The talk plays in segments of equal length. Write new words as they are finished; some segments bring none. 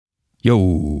Yo,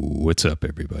 what's up,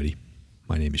 everybody?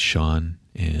 My name is Sean,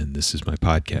 and this is my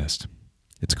podcast.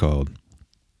 It's called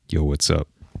Yo, What's Up?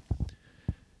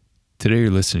 Today you're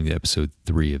listening to episode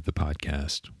 3 of the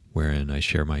podcast, wherein I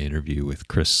share my interview with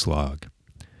Chris Slog.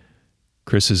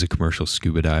 Chris is a commercial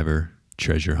scuba diver,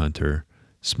 treasure hunter,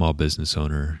 small business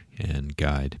owner, and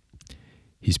guide.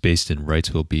 He's based in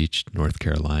Wrightsville Beach, North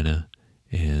Carolina,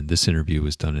 and this interview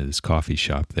was done at his coffee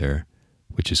shop there,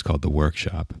 which is called The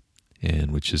Workshop,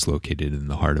 and which is located in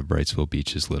the heart of Wrightsville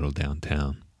Beach's little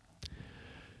downtown.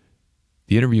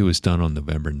 The interview was done on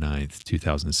November 9th,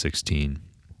 2016.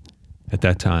 At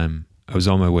that time, I was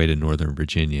on my way to Northern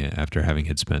Virginia after having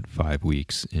had spent 5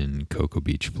 weeks in Cocoa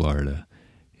Beach, Florida,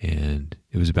 and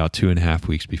it was about 2.5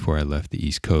 weeks before I left the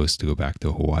East Coast to go back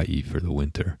to Hawaii for the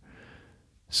winter.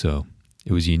 So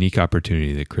it was a unique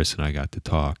opportunity that Chris and I got to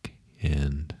talk,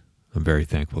 and I'm very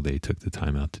thankful that he took the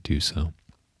time out to do so.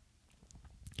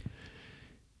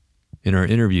 In our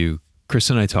interview, Chris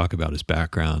and I talk about his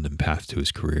background and path to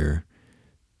his career,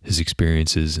 his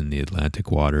experiences in the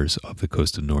Atlantic waters off the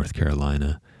coast of North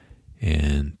Carolina,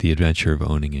 and the adventure of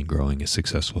owning and growing a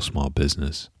successful small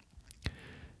business.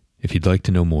 If you'd like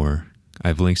to know more, I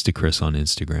have links to Chris on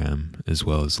Instagram, as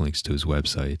well as links to his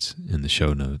websites in the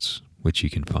show notes, which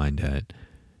you can find at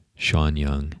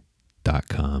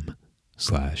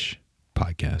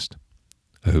seanyoung.com/podcast.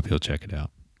 I hope you'll check it out.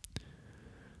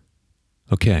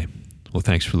 Okay. Well,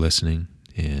 thanks for listening,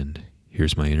 and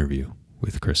here's my interview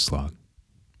with Chris Slog.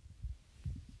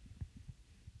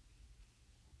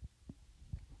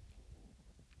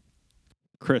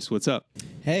 Chris, what's up?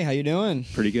 Hey, how you doing?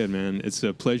 Pretty good, man. It's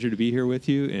a pleasure to be here with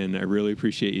you, and I really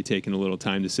appreciate you taking a little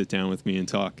time to sit down with me and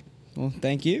talk. Well,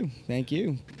 thank you. Thank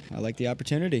you. I like the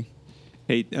opportunity.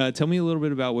 Hey, tell me a little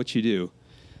bit about what you do.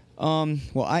 Well,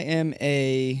 I am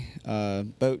a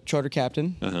boat charter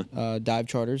captain, dive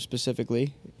charter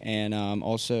specifically, and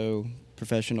also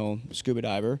professional scuba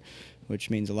diver,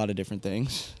 which means a lot of different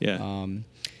things. Yeah.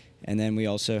 And then we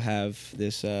also have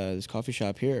this coffee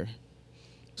shop here.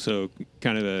 So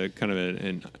kind of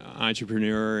an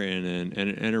entrepreneur and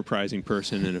an enterprising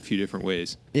person in a few different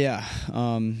ways. Yeah.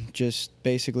 Just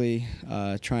basically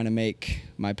trying to make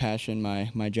my passion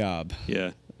my job.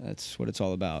 Yeah. That's what it's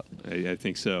all about. I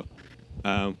think so.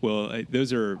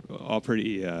 Those are all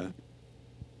pretty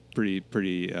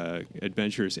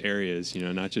adventurous areas. You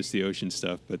know, not just the ocean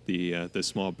stuff, but the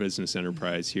small business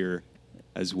enterprise here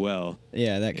as well.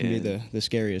 Yeah, that can be the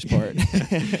scariest part.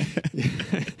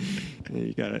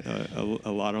 You got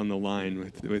a lot on the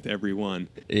line with every one.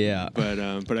 Yeah. But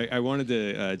I wanted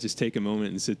to just take a moment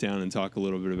and sit down and talk a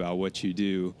little bit about what you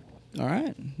do. All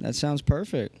right, that sounds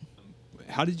perfect.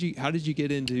 How did you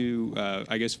get into?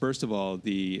 I guess first of all,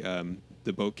 the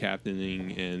boat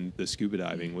captaining and the scuba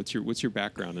diving. What's your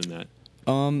background in that?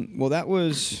 Well, that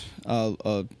was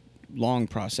a long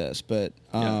process, but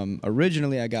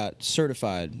originally I got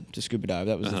certified to scuba dive.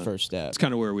 That was the first step. It's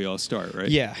kind of where we all start, right?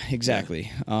 Yeah,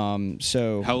 exactly. Yeah.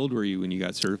 So how old were you when you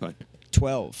got certified?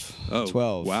 12. Oh,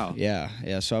 12. Wow.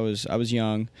 Yeah. So I was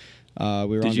young.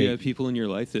 Did you have people in your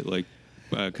life that like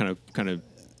kind of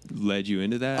led you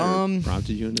into that or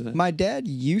prompted you into that? My dad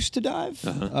used to dive.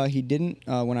 He didn't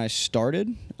when I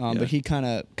started, but he kind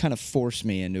of forced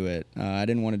me into it. I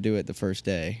didn't want to do it the first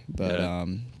day, but I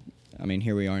mean,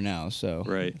 here we are now, so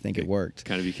right. I think it worked.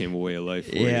 Kind of became a way of life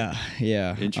for you.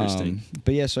 Yeah. Interesting.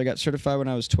 But yeah, so I got certified when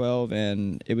I was 12,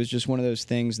 and it was just one of those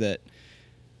things that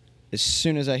as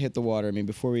soon as I hit the water, I mean,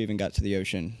 before we even got to the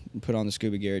ocean and put on the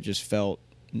scuba gear, it just felt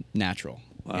natural.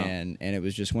 Wow. And it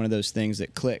was just one of those things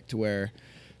that clicked where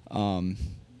you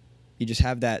just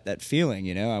have that feeling,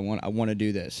 you know, I want to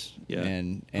do this. Yeah.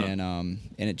 And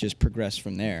it just progressed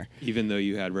from there. Even though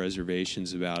you had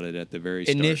reservations about it at the very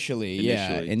start. Initially.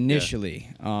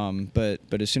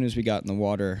 But as soon as we got in the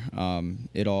water,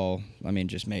 it all, I mean,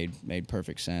 just made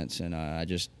perfect sense, and I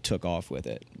just took off with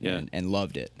it and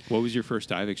loved it. What was your first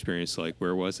dive experience like?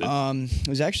 Where was it? It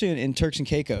was actually in Turks and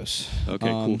Caicos. Okay,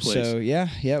 cool place. So yeah,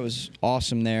 it was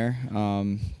awesome there.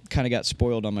 Kind of got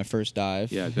spoiled on my first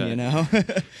dive. Yeah, I bet. You know,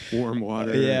 warm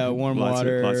water. Yeah, warm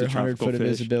water, lots of 100-foot of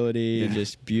visibility, and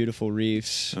just beautiful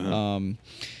reefs.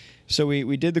 So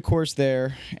we did the course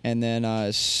there, and then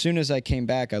as soon as I came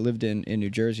back, I lived in New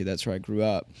Jersey. That's where I grew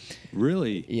up.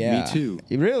 Really? Yeah. Me too.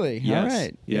 Really? Yes. All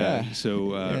right. Yeah.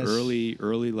 So Yes.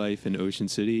 early life in Ocean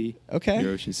City. Okay.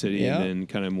 Near Ocean City, Yeah. and then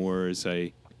kind of more as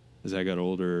I got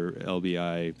older,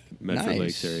 LBI, Medford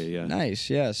Lakes area. Yeah.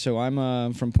 Nice. Yeah. So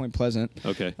I'm from Point Pleasant.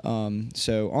 Okay.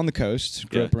 So on the coast,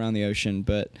 grew up around the ocean,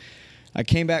 but I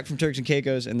came back from Turks and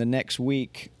Caicos, and the next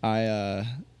week I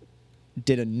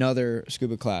did another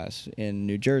scuba class in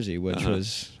New Jersey, which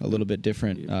was a little bit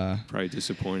different. Probably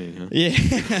disappointing, huh? Yeah,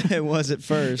 it was at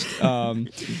first.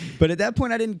 But at that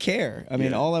point, I didn't care. I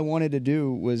mean, all I wanted to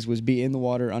do was be in the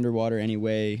water, underwater, any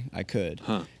way I could.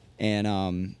 Huh.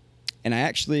 And I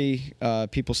actually,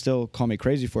 people still call me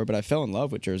crazy for it, but I fell in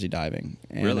love with Jersey diving,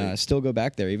 and Really? I still go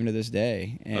back there even to this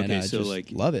day, and Okay, I so, just like,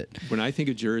 love it. When I think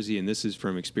of Jersey, and this is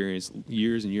from experience,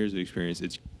 years and years of experience,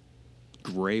 it's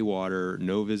gray water,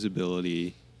 no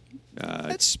visibility.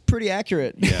 That's pretty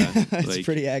accurate. Yeah, it's like-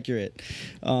 pretty accurate.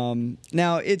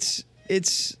 Now it's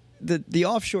the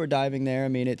offshore diving there. I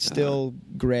mean, it's still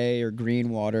gray or green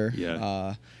water.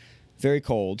 Yeah. Very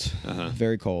cold. Uh-huh.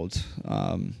 Very cold.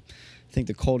 I think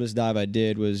the coldest dive I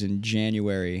did was in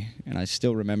January, and I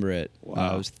still remember it.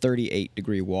 Wow. It was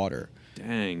 38-degree water.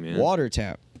 Dang, man. Water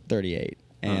temp, 38.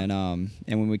 And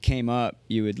when we came up,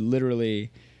 you would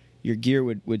literally, your gear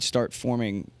would start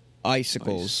forming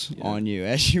icicles Ice, yeah. on you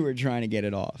as you were trying to get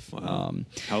it off. Wow.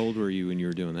 How old were you when you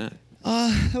were doing that?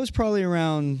 That was probably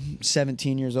around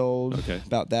 17 years old. Okay.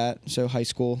 About that. So high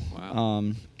school.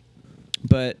 Wow.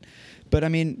 But I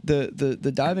mean,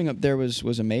 the diving up there was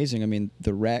amazing. I mean,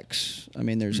 the wrecks. I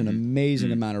mean, there's an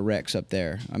amazing amount of wrecks up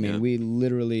there. I mean, Yeah. we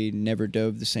literally never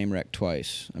dove the same wreck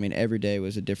twice. I mean, every day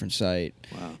was a different site.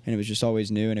 Wow. And it was just always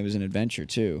new, and it was an adventure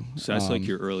too. So that's like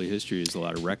your early history is a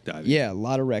lot of wreck diving. Yeah, a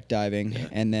lot of wreck diving, Yeah.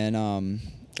 and then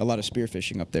a lot of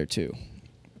spearfishing up there too.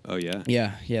 Oh, yeah?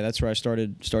 Yeah, that's where I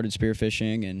started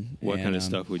spearfishing. And What kind of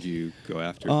stuff would you go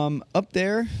after? Up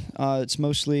there, it's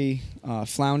mostly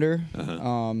flounder,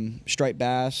 Uh-huh. striped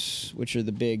bass, which are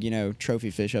the big, trophy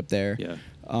fish up there. Yeah.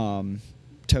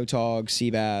 Tautog,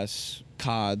 sea bass,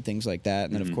 cod, things like that,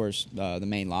 and then Mhm. of course the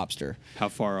main lobster. How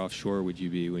far offshore would you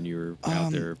be when you were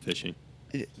out there fishing?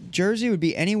 Jersey would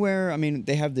be anywhere. I mean,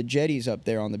 they have the jetties up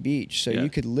there on the beach, so Yeah. you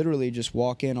could literally just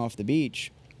walk in off the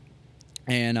beach,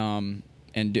 and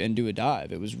do a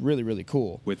dive. It was really, really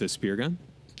cool. With a spear gun?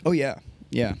 Oh yeah.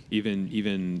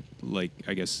 Even like,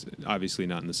 I guess, obviously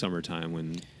not in the summertime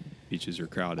when beaches are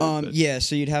crowded. But Yeah,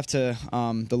 so you'd have to.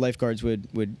 The lifeguards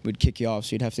would kick you off,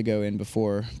 so you'd have to go in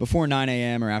before 9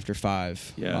 a.m. or after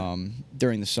 5. Yeah.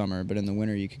 During the summer, but in the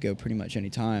winter you could go pretty much any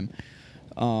time.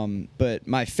 But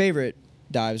my favorite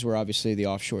dives were obviously the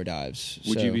offshore dives.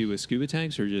 Would So you be with scuba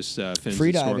tanks or just fins free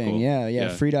and snorkel? diving? Yeah,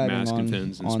 free diving mask on and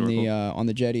fins and snorkel? on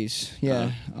the jetties.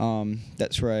 Yeah,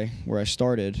 that's where I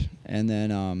started, and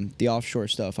then the offshore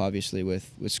stuff obviously with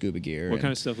scuba gear. What and,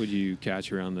 kind of stuff would you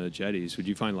catch around the jetties? Would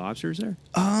you find lobsters there?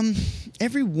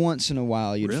 Every once in a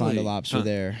while you'd find a Really? lobster Huh.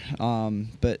 there.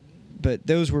 But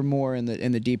those were more in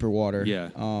the deeper water. Yeah.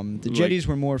 The Like- jetties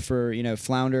were more for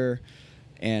flounder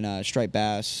and striped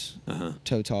bass, Uh-huh.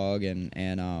 tautog, and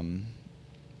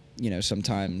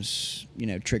sometimes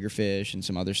triggerfish and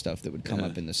some other stuff that would come Yeah.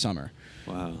 up in the summer.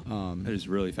 Wow. That is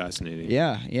really fascinating.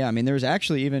 Yeah. I mean, there was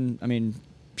actually even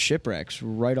shipwrecks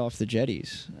right off the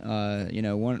jetties.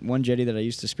 One jetty that I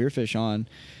used to spearfish on,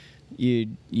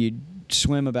 you'd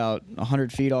swim about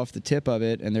 100 feet off the tip of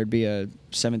it, and there'd be a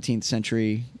 17th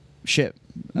century ship.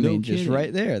 I No mean, just kidding.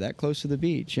 right there, that close to the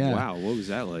beach. Yeah. Wow. What was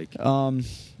that like?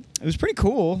 It was pretty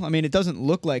cool. I mean, it doesn't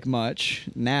look like much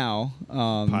now.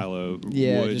 Pile of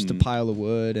yeah, wood just a and- pile of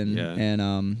wood, and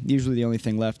Yeah. usually the only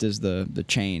thing left is the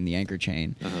chain, the anchor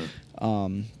chain. Uh-huh.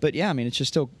 But yeah, I mean, it's just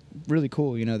still really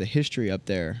cool. The history up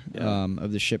there Yeah.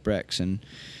 of the shipwrecks, and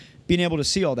being able to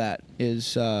see all that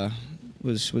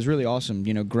was really awesome.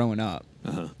 Growing up.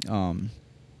 Uh-huh.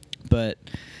 But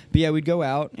yeah, we'd go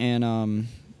out, and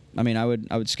I mean, I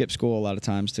would skip school a lot of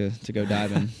times to go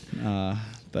diving.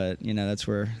 But that's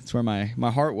where my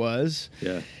heart was.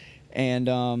 Yeah. And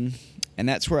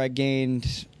that's where I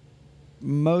gained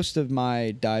most of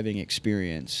my diving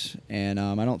experience. And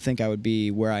I don't think I would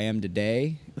be where I am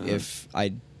today if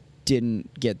I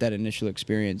didn't get that initial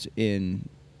experience in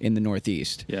the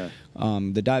Northeast. Yeah.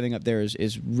 The diving up there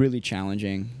is really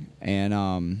challenging, and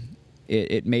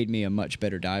it made me a much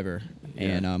better diver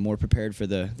and more prepared for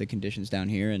the conditions down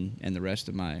here and the rest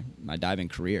of my diving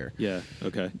career. Yeah.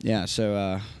 Okay. Yeah,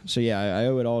 so yeah, I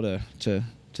owe it all to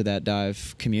that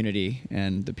dive community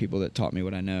and the people that taught me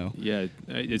what I know. Yeah.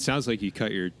 It sounds like you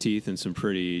cut your teeth in some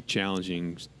pretty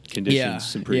challenging conditions,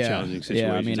 some pretty challenging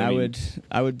situations. Yeah, I mean,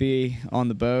 I would be on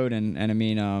the boat, and I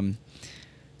mean,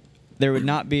 there would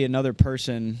not be another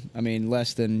person, I mean,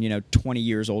 less than 20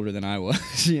 years older than I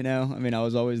was. I mean, I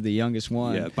was always the youngest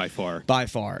one. Yeah, by far. By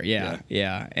far, yeah.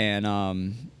 And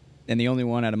the only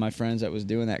one out of my friends that was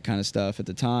doing that kind of stuff at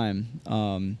the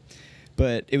time.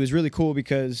 But it was really cool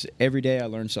because every day I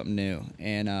learned something new,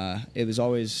 and it was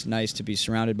always nice to be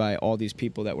surrounded by all these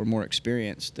people that were more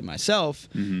experienced than myself.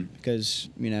 Mm-hmm. Because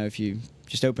if you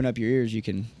just open up your ears, you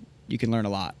can you can learn a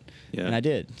lot. Yeah. And I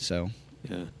did. So.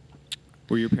 Yeah.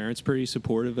 Were your parents pretty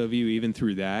supportive of you even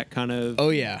through that kind of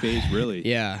phase, really?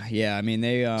 Yeah. I mean,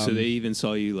 they... so they even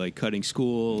saw you, like, cutting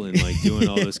school and, like, doing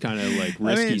all this kind of, like,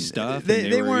 risky stuff?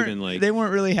 They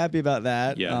weren't really happy about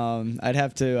that. Yeah. I'd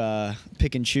have to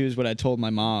pick and choose what I told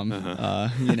my mom.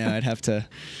 I'd have to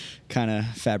kind of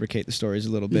fabricate the stories a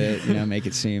little bit, make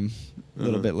it seem a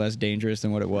little bit less dangerous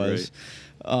than what it was.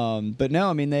 Right. But no,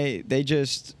 I mean,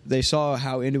 they saw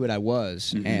how into it I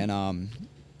was, and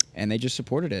they just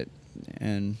supported it.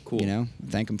 And cool.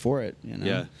 Thank them for it.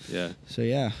 Yeah. So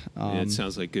yeah, it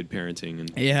sounds like good parenting.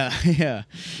 And yeah.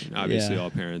 Obviously, all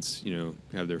parents,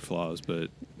 have their flaws, but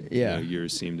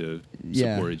yours seem to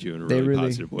supported you in a really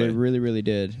positive way. They really, really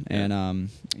did, Yeah. and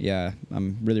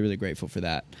I'm really, really grateful for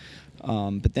that.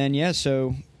 But then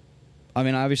so, I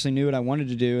mean, I obviously knew what I wanted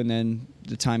to do, and then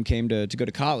the time came to go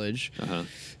to college,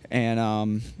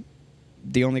 and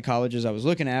the only colleges I was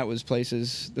looking at was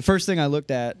places. The first thing I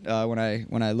looked at when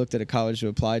I looked at a college to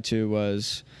apply to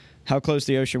was how close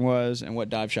the ocean was and what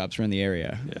dive shops were in the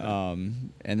area. Yeah.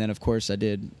 And then, of course, I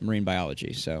did marine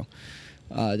biology. So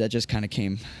that just kind of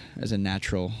came as a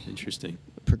natural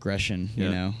progression,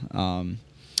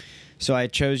 So I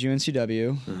chose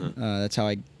UNCW. That's how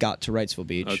I got to Wrightsville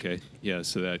Beach. Okay. Yeah,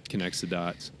 so that connects the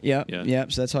dots. Yep.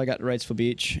 So that's how I got to Wrightsville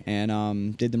Beach,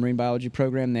 and did the marine biology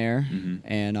program there,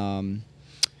 and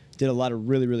did a lot of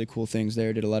really, really cool things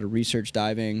there. Did a lot of research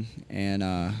diving, and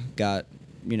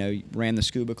ran the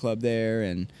scuba club there,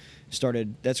 and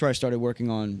that's where I started working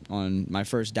on my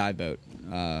first dive boat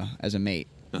as a mate.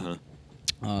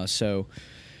 So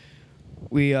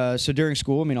during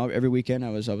school, I mean, every weekend I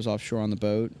was offshore on the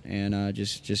boat, and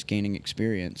just gaining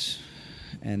experience.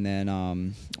 And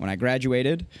then when I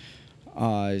graduated,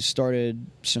 I started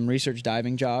some research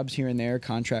diving jobs here and there,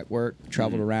 contract work,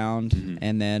 traveled around,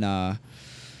 and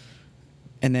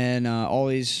then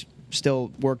always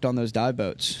still worked on those dive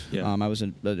boats. Yeah. I was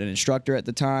an instructor at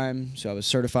the time, so I was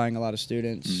certifying a lot of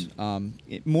students,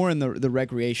 more in the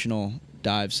recreational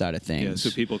dive side of things.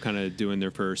 Yeah, so people kind of doing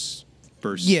their first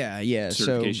so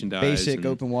certification dives, basic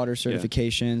open water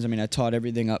certifications. I mean, I taught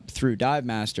everything up through Dive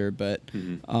Master, but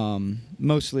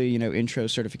mostly intro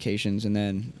certifications, and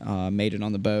then made it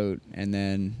on the boat, and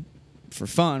then for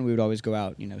fun we would always go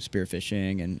out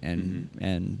spearfishing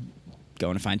and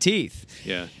going to find teeth.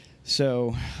 Yeah.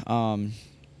 So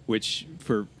which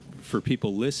for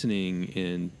people listening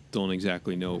and don't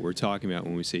exactly know what we're talking about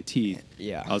when we say teeth,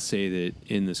 I'll say that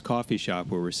in this coffee shop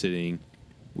where we're sitting,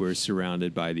 we're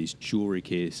surrounded by these jewelry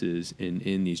cases, and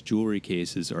in these jewelry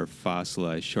cases are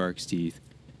fossilized shark's teeth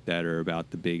that are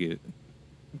about the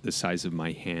size of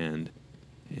my hand,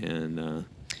 and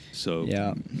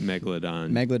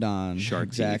megalodon shark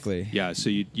exactly. teeth. Yeah, so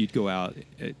you'd go out,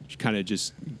 kind of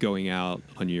just going out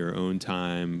on your own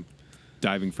time,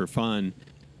 diving for fun,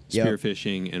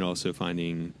 spearfishing, and also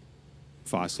finding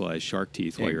fossilized shark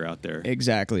teeth while you're out there.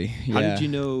 Exactly. How did you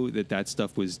know that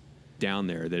stuff was down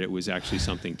there, that it was actually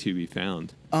something to be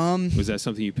found? Was that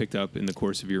something you picked up in the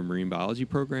course of your marine biology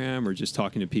program, or just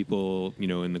talking to people,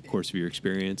 in the course of your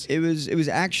experience? It was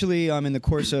actually in the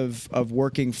course of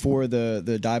working for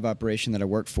the dive operation that I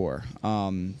worked for.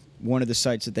 One of the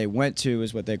sites that they went to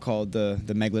is what they called the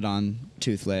Megalodon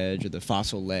tooth ledge, or the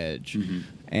fossil ledge.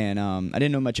 And I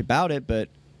didn't know much about it, but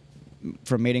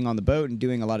from mating on the boat and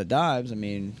doing a lot of dives, I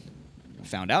mean,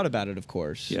 found out about it, of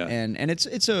course. Yeah. And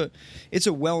it's a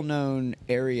well-known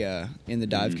area in the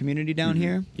dive community down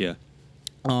here. Yeah.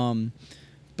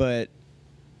 But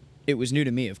it was new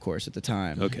to me, of course, at the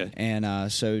time. Okay.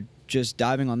 And so just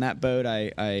diving on that boat,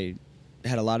 I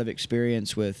had a lot of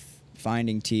experience with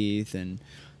finding teeth and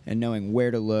knowing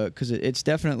where to look, because it's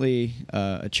definitely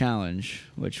a challenge,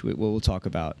 which we'll talk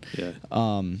about. Yeah.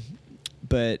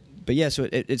 But yeah, so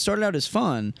it started out as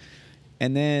fun,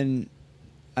 and then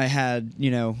I had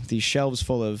these shelves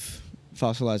full of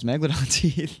fossilized megalodon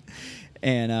teeth,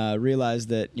 and realized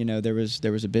that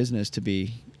there was a business to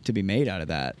be made out of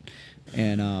that,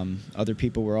 and other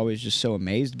people were always just so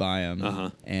amazed by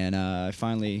them, and I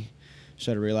finally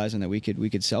started realizing that we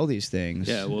could sell these things.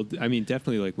 Yeah, well, I mean,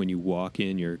 definitely, like, when you walk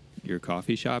in your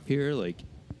coffee shop here, like,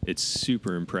 it's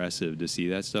super impressive to see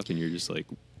that stuff, and you're just like,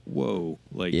 whoa,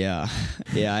 like. Yeah,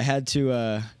 I had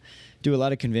to do a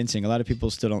lot of convincing. A lot of people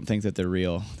still don't think that they're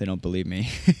real. They don't believe me.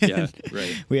 Yeah,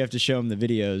 right. We have to show them the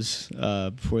videos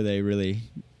before they really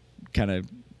kind of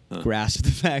grasp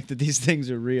the fact that these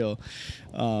things are real.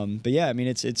 But yeah, I mean,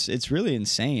 it's really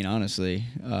insane, honestly.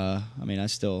 I mean, I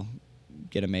still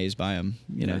get amazed by them,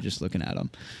 just looking at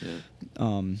them. Yeah.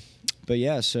 But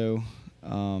yeah, so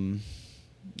I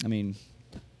mean,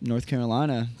 North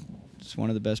Carolina is one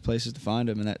of the best places to find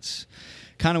them, and that's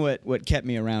kind of what kept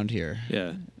me around here.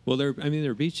 Yeah. Well, there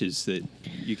are beaches that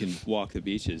you can walk the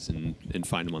beaches and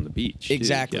find them on the beach. Too.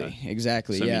 Exactly. Yeah.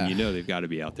 Exactly. So, yeah. I mean, they've got to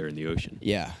be out there in the ocean.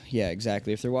 Yeah. Yeah.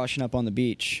 Exactly. If they're washing up on the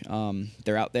beach,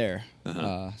 they're out there.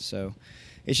 So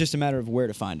it's just a matter of where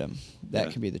to find them.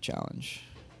 That can be the challenge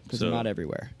because they're not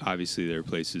everywhere. Obviously, there are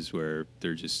places where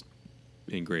they're just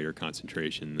in greater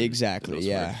concentration. Exactly.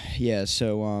 Yeah. Yeah.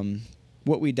 So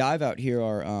what we dive out here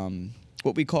are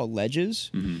what we call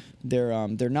ledges.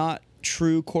 Mm-hmm. They're not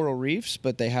true coral reefs,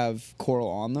 but they have coral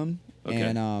on them,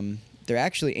 and they're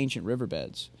actually ancient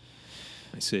riverbeds.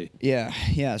 I see. Yeah,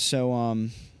 yeah. So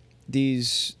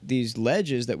these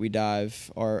ledges that we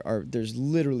dive are there's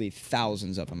literally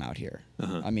thousands of them out here.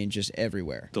 I mean, just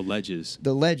everywhere. The ledges.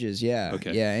 The ledges, yeah,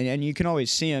 Okay. yeah, and you can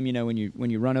always see them. You know, when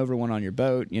you run over one on your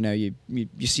boat, you know, you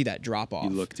see that drop off. You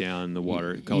look down, the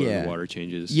water color of the water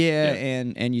changes. Yeah,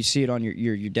 and you see it on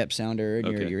your depth sounder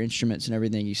and your instruments and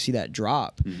everything. You see that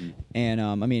drop, and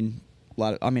I mean.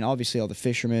 Obviously all the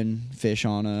fishermen fish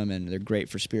on them, and they're great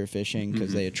for spear fishing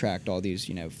because they attract all these,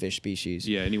 fish species.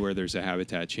 Yeah, anywhere there's a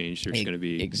habitat change, there's going to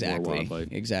be more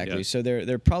wildlife. Exactly. Yeah. So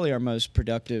they're probably our most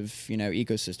productive,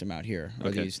 ecosystem out here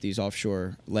are these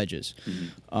offshore ledges,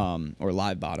 or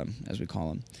live bottom as we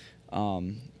call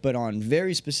them. But on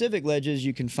very specific ledges,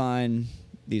 you can find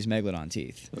these megalodon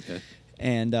teeth. Okay.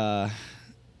 And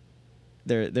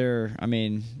they're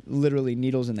literally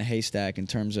needles in the haystack in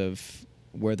terms of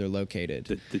where they're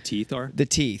located. The teeth are? The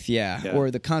teeth, yeah,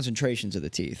 or the concentrations of the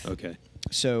teeth. Okay.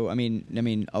 So I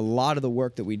mean, a lot of the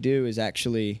work that we do is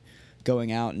actually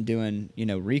going out and doing,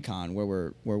 recon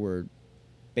where we're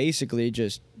basically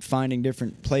just finding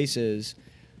different places,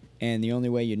 and the only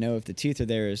way you know if the teeth are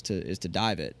there is to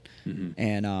dive it,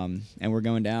 and we're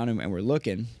going down and we're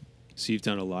looking. So you've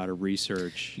done a lot of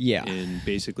research, in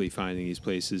basically finding these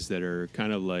places that are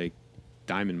kind of like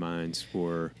diamond mines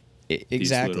for.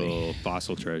 Exactly. These little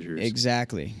fossil treasures.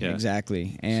 Exactly.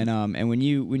 And when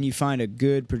you find a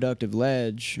good productive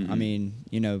ledge, I mean,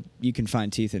 you can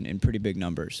find teeth in pretty big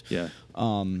numbers. Yeah.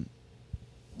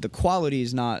 The quality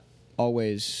is not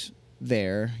always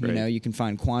there. Right. You can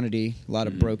find quantity, a lot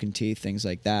of broken teeth, things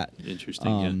like that.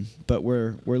 Interesting. But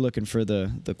we're looking for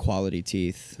the quality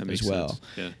teeth as well. Sense.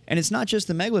 Yeah. And it's not just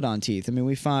the megalodon teeth. I mean,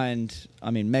 we find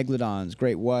megalodons,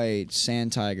 great whites,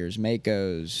 sand tigers,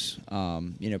 makos,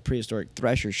 prehistoric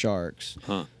thresher sharks.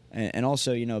 Huh. And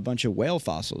also, a bunch of whale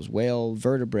fossils, whale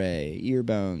vertebrae, ear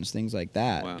bones, things like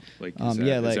that. Wow. Like, is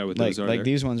that what those are like there?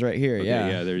 these ones right here. Okay,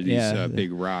 yeah. There are these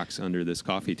big rocks under this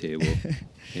coffee table.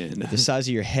 And, the size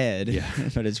of your head,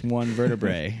 but it's one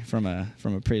vertebrae from a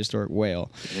prehistoric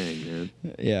whale. Dang, man.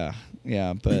 Yeah.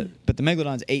 But the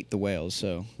megalodons ate the whales,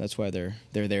 so that's why they're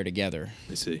there together.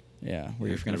 I see. Yeah, where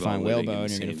you're going to find whalebone,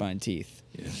 you're going to find teeth.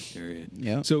 Yeah, area.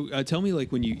 Yeah. So tell me,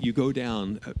 like, when you go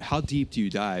down, how deep do you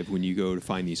dive when you go to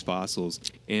find these fossils,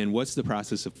 and what's the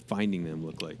process of finding them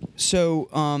look like? So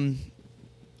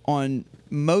on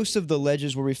most of the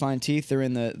ledges where we find teeth, they're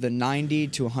in the 90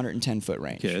 to 110 foot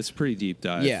range. Okay, it's a pretty deep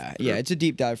dive. Yeah, it's a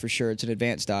deep dive for sure. It's an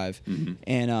advanced dive,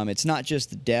 and it's not just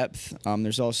the depth.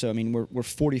 There's also, we're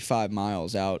 45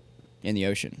 miles out in the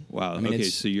ocean. Wow. Okay,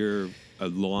 so you're a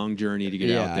long journey to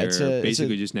get out there.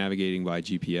 Basically, just navigating by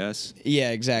GPS. Yeah,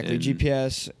 exactly.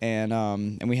 GPS,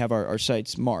 and we have our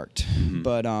sites marked.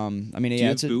 But do you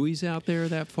have buoys out there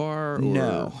that far? Or?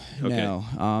 No,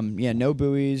 no. No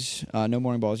buoys, no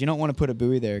mooring balls. You don't want to put a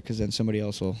buoy there because then somebody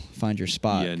else will find your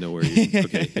spot. Yeah, no worries.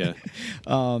 Okay, yeah.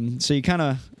 So you kind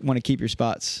of want to keep your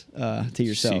spots to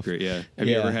yourself. Secret, yeah. Have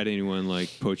you ever had anyone like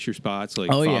poach your spots,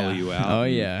 like follow you out? Oh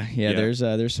yeah.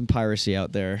 There's some piracy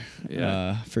out there.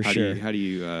 For sure.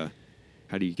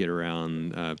 How do you get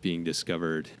around being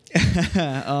discovered?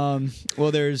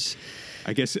 Well, there's.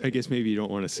 I guess maybe you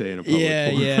don't want to say in a public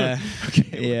forum. Yeah.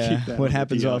 Okay, what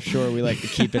happens offshore, we like to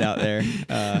keep it out there.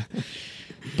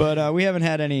 But we haven't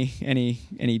had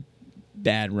any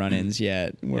bad run-ins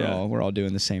yet. We're all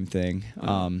doing the same thing.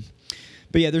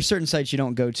 But yeah, there's certain sites you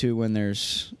don't go to when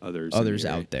there's others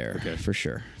out there. Okay. For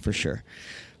sure.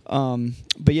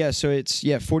 But yeah, so it's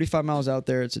 45 miles out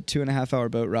there. It's a 2.5 hour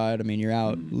boat ride. You're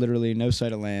out literally no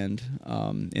sight of land,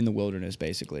 in the wilderness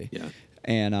basically. Yeah.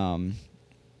 And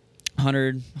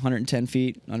 110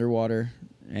 feet underwater,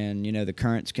 and the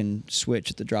currents can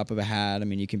switch at the drop of a hat.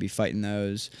 You can be fighting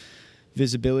those.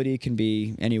 Visibility can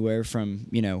be anywhere from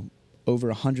over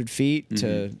 100 feet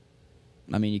to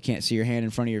I mean, you can't see your hand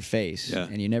in front of your face,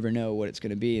 and you never know what it's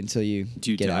going to be until you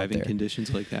Do you get dive out there. in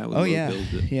conditions like that? With Oh yeah,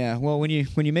 yeah. Well, when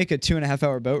you make a 2.5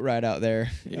 hour boat ride out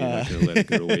there, you're not going to let it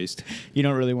go to waste. You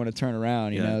don't really want to turn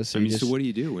around, you know. So I mean, so what do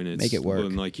you do when it's make it work?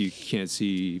 When, like, you can't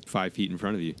see 5 feet in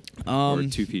front of you or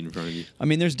 2 feet in front of you? I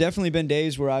mean, there's definitely been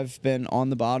days where I've been on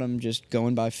the bottom just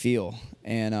going by feel,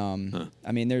 and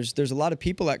I mean, there's a lot of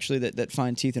people actually that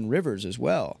find teeth in rivers as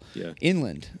well,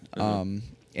 inland,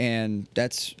 and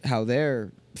that's how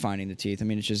they're finding the teeth. I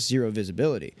mean, it's just zero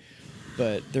visibility,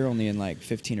 but they're only in like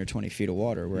 15 or 20 feet of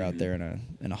water. We're out there in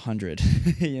 100,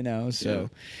 you know. So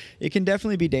it can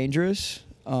definitely be dangerous.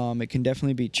 It can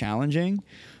definitely be challenging.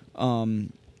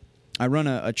 I run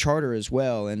a charter as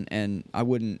well, and I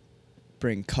wouldn't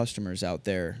bring customers out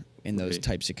there in those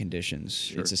types of conditions.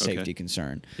 Sure. It's a safety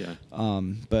concern. Yeah.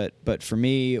 But for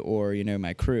me or, you know,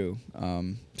 my crew,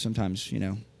 sometimes, you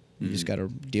know, you just got to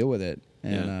deal with it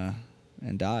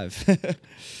and dive.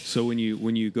 So when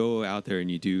you go out there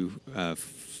and you do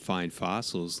find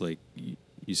fossils, like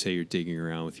you say you're digging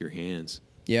around with your hands.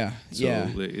 Yeah. So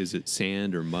is it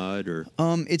sand or mud or?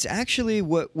 It's actually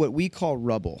what we call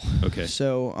rubble. Okay.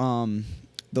 So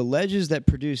the ledges that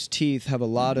produce teeth have a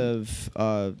lot of,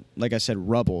 like I said,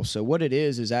 rubble. So what it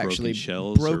is actually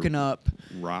broken up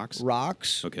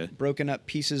rocks. Okay. Broken up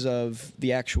pieces of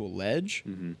the actual ledge,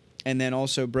 and then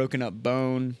also broken up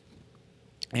bone.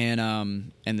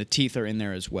 And the teeth are in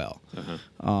there as well.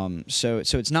 So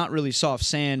it's not really soft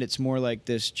sand. It's more like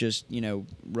this, just, you know,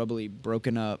 rubbly,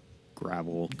 broken up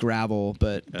gravel,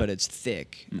 but it's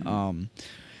thick.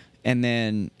 And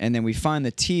then we find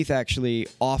the teeth actually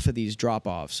off of these drop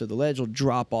offs. So the ledge will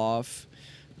drop off.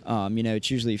 You know,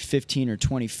 it's usually 15 or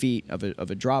 20 feet of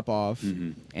a drop off,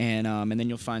 and then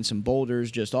you'll find some boulders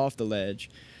just off the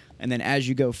ledge. And then as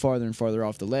you go farther and farther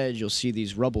off the ledge, you'll see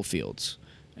these rubble fields.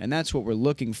 And that's what we're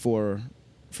looking for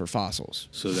fossils.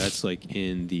 So that's like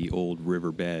in the old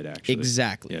riverbed, actually.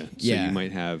 Exactly. Yeah. So you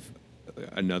might have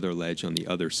another ledge on the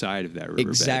other side of that riverbed.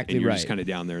 Exactly and you're right. just kind of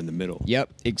down there in the middle. Yep,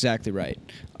 exactly right.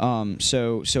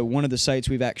 So one of the sites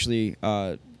we've actually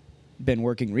been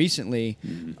working recently,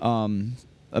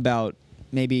 about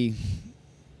maybe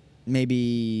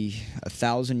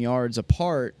 1,000 yards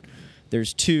apart,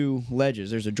 there's two ledges.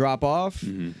 There's a drop off.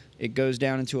 It goes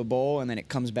down into a bowl, and then it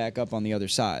comes back up on the other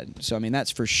side. So, I mean,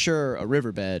 that's for sure a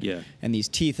riverbed. Yeah. And these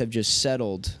teeth have just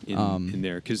settled in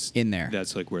there. In there.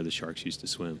 That's like where the sharks used to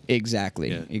swim. Exactly.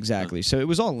 Yeah. Exactly. So it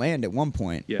was all land at one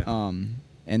point. Yeah.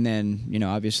 And then, you know,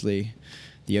 obviously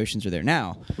the oceans are there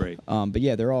now. Right. But,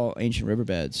 yeah, they're all ancient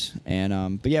riverbeds.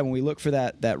 And but, yeah, when we look for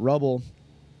that rubble,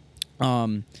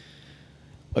 a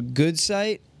good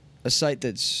site, a site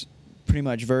that's pretty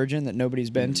much virgin that nobody's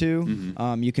been to,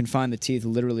 you can find the teeth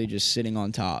literally just sitting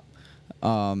on top.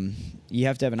 You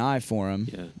have to have an eye for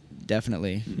them,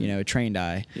 definitely, you know, a trained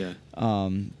eye. Yeah.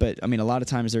 But I mean, a lot of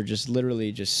times they're just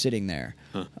literally just sitting there.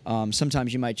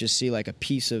 Sometimes you might just see like a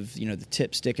piece of, you know, the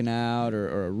tip sticking out,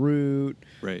 or a root,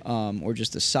 right? Or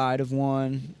just the side of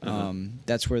one.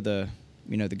 That's where the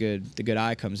good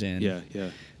eye comes in. Yeah,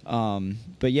 yeah.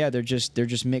 But yeah, they're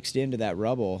just mixed into that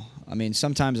rubble. I mean,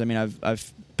 sometimes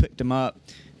I've picked them up,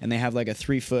 and they have like a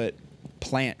 3-foot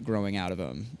plant growing out of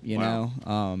them, you know?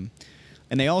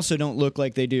 And they also don't look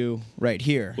like they do right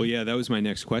here. Well, yeah, that was my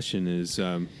next question is,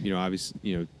 you know, obviously,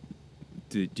 you know,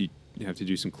 do you have to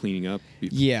do some cleaning up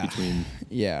between?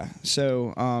 Yeah.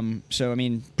 So, I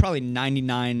mean, probably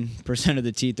 99% of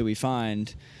the teeth that we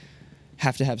find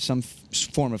have to have some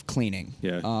form of cleaning.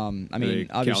 Yeah. I mean,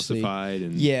 obviously, calcified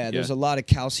and there's a lot of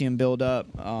calcium buildup.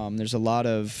 There's a lot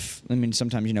of, I mean,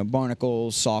 sometimes, you know,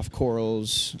 barnacles, soft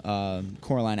corals,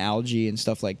 coralline algae and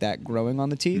stuff like that growing on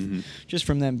the teeth, just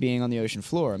from them being on the ocean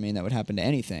floor. I mean, that would happen to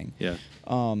anything. Yeah.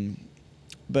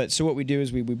 But so what we do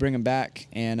is we bring them back,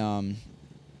 and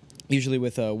usually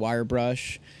with a wire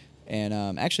brush, and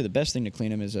actually the best thing to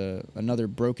clean them is another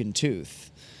broken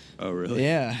tooth. Oh, really?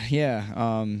 Yeah, yeah.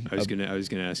 I was gonna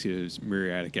ask you, is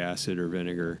muriatic acid or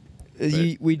vinegar?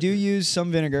 We do use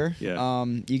some vinegar. Yeah.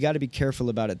 You got to be careful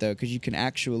about it though, because you can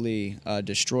actually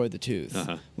destroy the tooth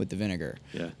with the vinegar.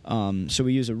 Yeah. So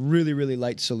we use a really, really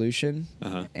light solution.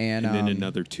 And then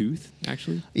another tooth,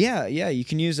 actually. Yeah, yeah. You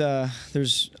can use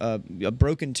there's a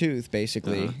broken tooth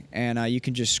basically, and you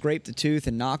can just scrape the tooth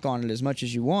and knock on it as much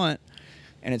as you want,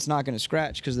 and it's not going to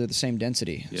scratch because they're the same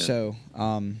density. Yeah.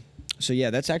 So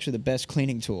yeah, that's actually the best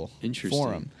cleaning tool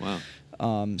for them. Wow.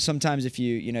 Sometimes if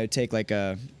you take like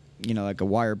a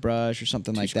wire brush or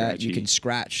something like that, you can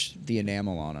scratch the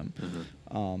enamel on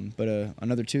them. But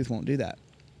another tooth won't do that.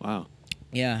 Wow.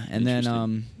 Yeah, and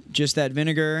then just that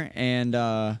vinegar and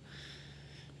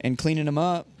and cleaning them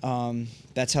up.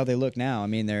 That's how they look now. I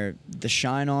mean, the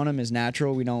shine on them is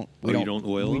natural. We don't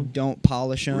oil we them? don't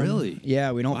polish them. Really?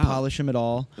 Yeah, we don't Wow. polish them at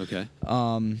all. Okay.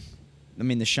 I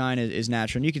mean, the shine is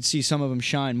natural, and you can see some of them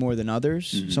shine more than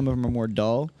others. Mhm. Some of them are more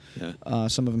dull. Yeah.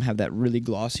 Some of them have that really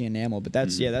glossy enamel, but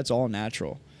that's Mhm. that's all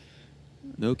natural.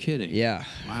 No kidding. Yeah.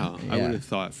 Wow. I Yeah. would have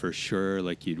thought for sure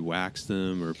like you'd wax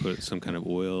them or put some kind of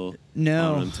oil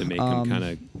No, on them to make them kind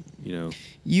of,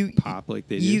 you pop like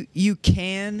they do. you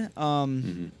can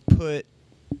Mhm. put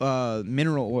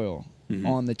mineral oil Mhm.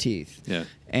 on the teeth, Yeah.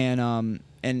 and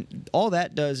all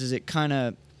that does is it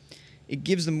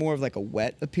gives them more of like a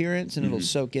wet appearance, and it'll Mhm.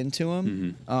 soak into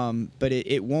them. But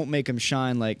it won't make them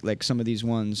shine like some of these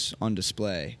ones on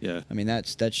display. Yeah. I mean,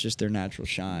 that's just their natural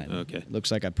shine. Okay. Looks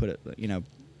like I put it,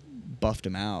 buffed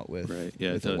them out with Right.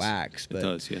 Yeah, with it a does. wax. But It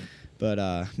does, yeah. but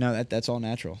no, that's all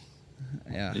natural.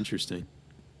 Yeah. Interesting.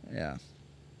 Yeah.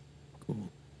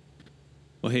 Cool.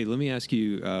 Well, hey, let me ask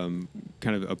you,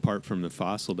 kind of apart from the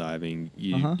fossil diving,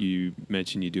 you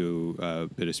mentioned you do a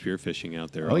bit of spearfishing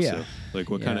out there. Oh, also. yeah. Like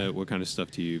what Yeah. kind of stuff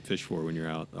do you fish for when you're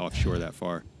out offshore that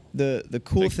far? The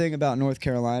cool Like- thing about North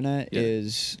Carolina Yeah.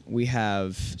 is we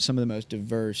have some of the most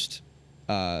diverse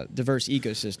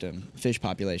ecosystem fish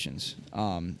populations,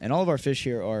 and all of our fish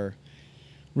here are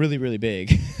really, really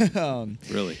big.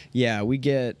 Really? Yeah, we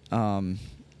get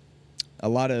a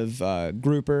lot of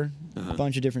grouper, Uh-huh. a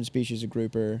bunch of different species of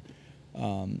grouper,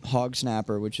 hog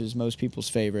snapper, which is most people's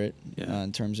favorite Yeah.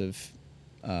 in terms of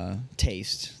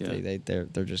taste. Yeah.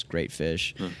 They're just great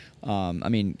fish. Huh. I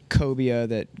mean, cobia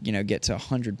that get to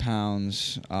 100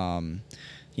 pounds.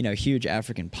 Huge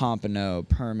African pompano,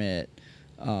 permit,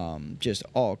 just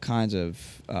all kinds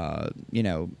of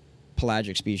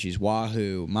pelagic species,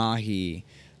 wahoo, mahi.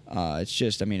 It's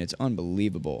just, it's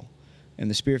unbelievable. And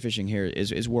the spearfishing here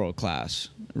is world class.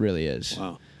 It really is.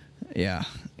 Wow. Yeah.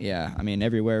 Yeah. I mean,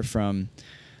 everywhere from,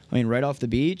 right off the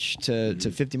beach to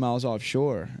 50 miles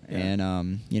offshore. Yeah.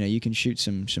 And, you can shoot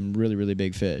some really, really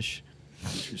big fish.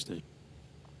 Interesting.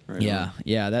 Right Yeah. on.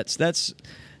 Yeah. That's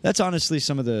honestly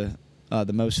some of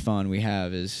the most fun we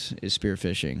have is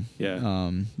spearfishing.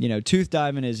 Yeah. Tooth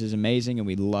diving is amazing and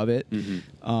we love it.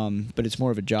 Mhm. But it's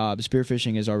more of a job.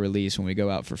 Spearfishing is our release when we go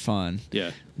out for fun.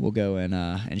 Yeah. We'll go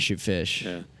and shoot fish.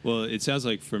 Yeah. Well, it sounds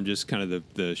like from just kind of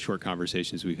the short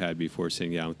conversations we've had before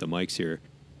sitting down with the mics here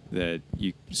that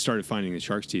you started finding the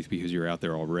shark's teeth because you were out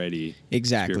there already.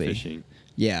 Exactly. Spearfishing.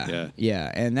 Yeah.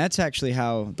 Yeah. And that's actually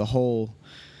how the whole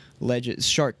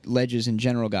shark ledges in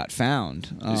general got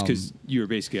found. Just because you were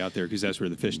basically out there because that's where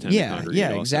the fish tend to congregate. Yeah,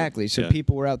 also. exactly. So Yeah.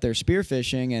 people were out there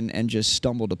spearfishing and just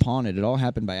stumbled upon it. It all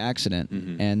happened by accident.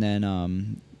 Mhm. And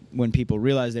then when people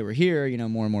realized they were here,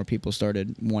 more and more people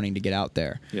started wanting to get out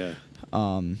there. Yeah.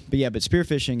 But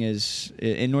spearfishing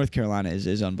in North Carolina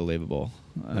is unbelievable.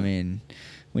 I mean,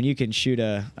 when you can shoot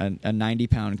a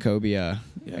 90-pound cobia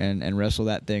Yeah. and wrestle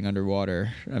that thing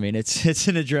underwater, I mean, it's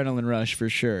an adrenaline rush for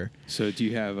sure. So do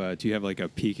you have like a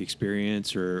peak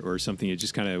experience or something that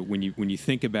just kind of when you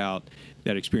think about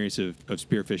that experience of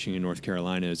spearfishing in North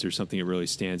Carolina, is there something that really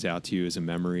stands out to you as a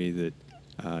memory that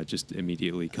just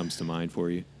immediately comes to mind for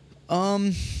you?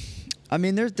 I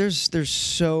mean, there's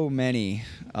so many.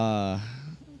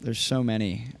 There's so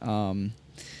many. I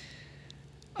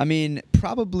mean,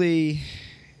 probably.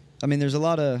 I mean, there's a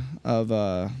lot of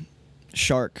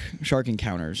shark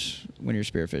encounters when you're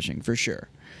spearfishing for sure.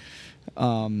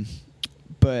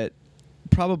 But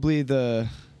probably the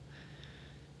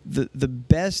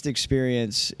best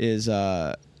experience is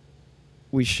I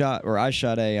shot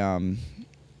a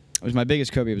it was my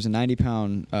biggest cobia. It was a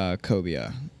 90-pound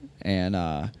cobia, and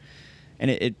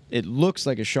it looks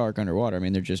like a shark underwater. I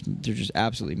mean, they're just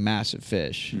absolutely massive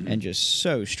fish Mhm. and just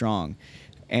so strong.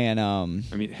 And I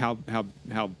mean, how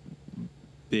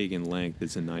big in length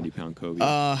is a 90-pound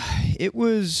cobia? it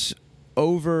was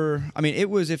over. I mean, it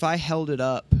was if I held it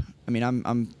up. I mean,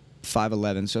 I'm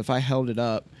 5'11", so if I held it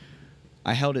up,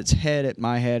 I held its head at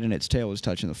my head and its tail was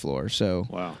touching the floor. So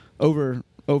Wow. over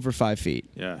 5 feet.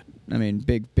 Yeah. I mean,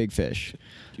 big fish.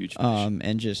 Huge fish.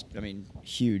 And just, I mean,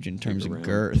 huge in terms of around.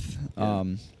 girth. Yeah.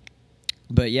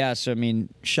 But yeah, so I mean,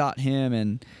 shot him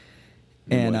and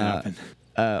What happened?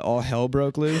 all hell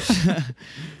broke loose.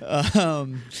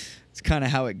 It's kind of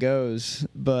how it goes.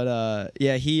 But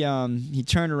yeah, he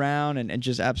turned around and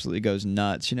just absolutely goes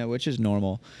nuts, which is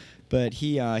normal. But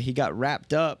he got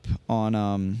wrapped up on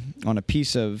a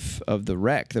piece of the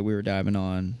wreck that we were diving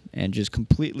on and just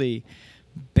completely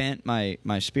bent my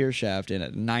spear shaft in a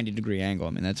 90-degree angle.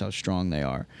 I mean, that's how strong they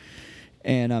are.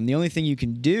 And the only thing you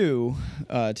can do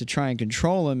to try and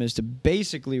control them is to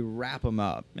basically wrap them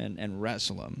up and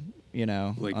wrestle them.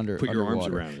 Like under put your arms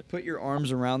underwater. around it. Put your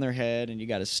arms around their head, and you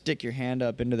got to stick your hand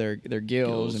up into their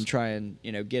gills and try and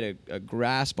get a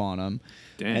grasp on them,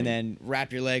 Dang. and then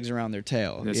wrap your legs around their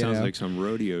tail. That sounds like some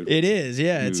rodeo. It is,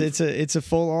 yeah. move. It's a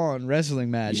full on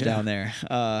wrestling match down there.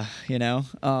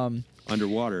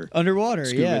 Underwater. Underwater,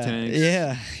 Scuba yeah,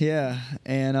 tanks. yeah,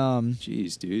 and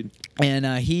Jeez, dude. and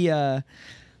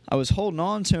I was holding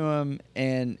on to him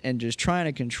and just trying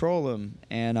to control him,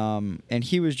 and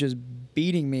he was just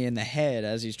beating me in the head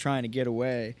as he's trying to get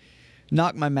away.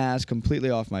 Knocked my mask completely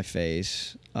off my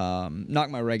face.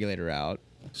 Knocked my regulator out.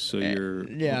 So you're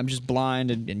I'm just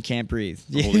blind and can't breathe.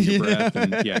 holding your breath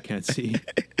and can't see.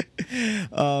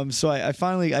 So I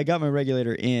finally got my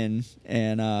regulator in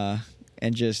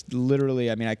and just literally,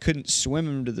 I couldn't swim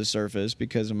him to the surface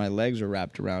because my legs were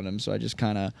wrapped around him. So I just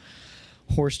kind of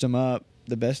horsed him up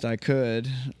the best I could,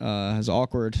 as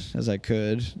awkward as I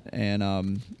could,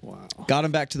 and Wow. got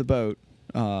him back to the boat.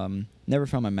 Never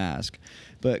found my mask,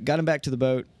 but got him back to the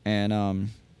boat, and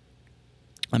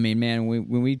man,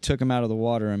 when we took him out of the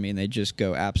water, they just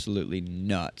go absolutely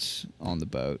nuts on the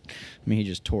boat. He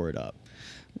just tore it up,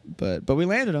 but we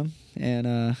landed him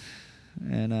and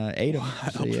ate him.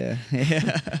 So, yeah.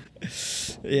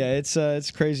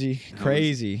 It's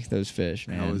crazy those fish,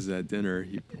 man. How was that dinner?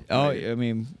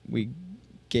 We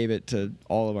gave it to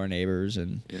all of our neighbors,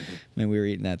 and we were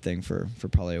eating that thing for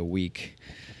probably a week.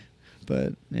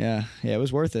 But yeah, it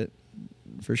was worth it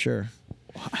for sure.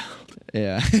 Wow.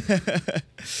 Yeah.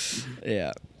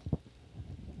 Yeah.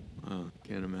 Wow,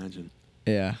 can't imagine.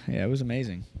 Yeah, it was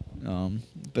amazing.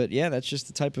 But yeah, that's just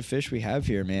the type of fish we have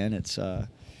here, man. It's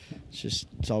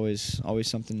always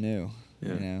something new.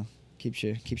 Yeah. Keeps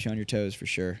you on your toes for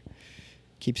sure.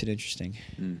 Keeps it interesting.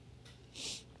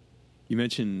 You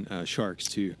mentioned sharks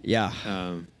too. Yeah.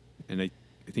 And I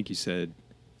think you said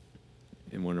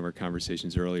in one of our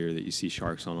conversations earlier that you see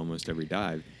sharks on almost every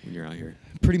dive when you're out here.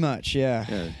 Pretty much, yeah.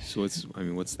 Yeah. So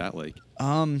what's that like?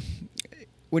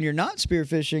 When you're not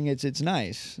spearfishing, it's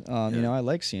nice. I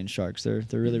like seeing sharks. They're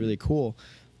really, really cool.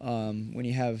 When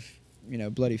you have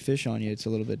bloody fish on you, it's a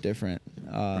little bit different.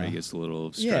 Right, it gets a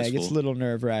little stressful. Yeah, it gets a little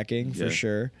nerve-wracking for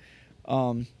sure.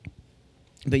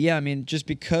 But yeah, just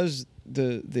because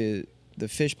the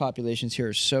fish populations here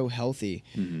are so healthy,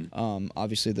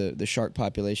 obviously the shark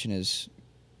population is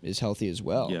healthy as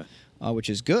well, which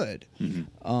is good.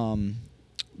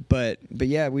 But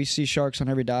yeah, we see sharks on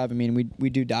every dive. We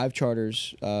do dive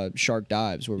charters, shark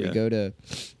dives, where we go to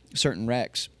certain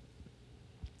wrecks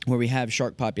where we have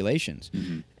shark populations,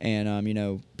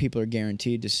 and people are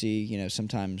guaranteed to see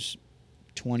sometimes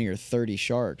 20 or 30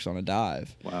 sharks on a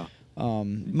dive. Wow.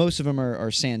 Most of them are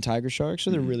sand tiger sharks,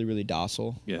 so they're really, really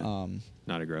docile. Yeah.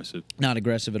 Not aggressive. Not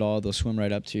aggressive at all. They'll swim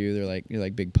right up to you. You're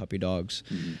like big puppy dogs.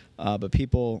 But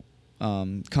people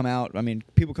come out.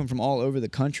 People come from all over the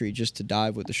country just to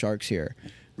dive with the sharks here.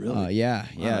 Really? Yeah.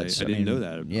 Wow, I didn't know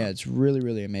that. Yeah, it's really,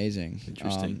 really amazing.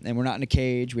 Interesting. And we're not in a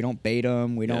cage. We don't bait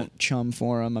them. We don't chum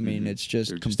for them. It's just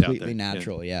They're completely just out there.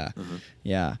 natural. Yeah.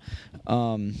 Yeah.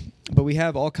 But we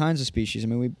have all kinds of species.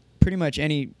 We pretty much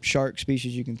any shark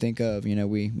species you can think of.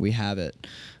 We have it.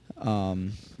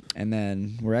 And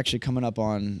then we're actually coming up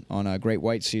on a great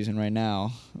white season right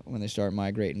now when they start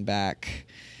migrating back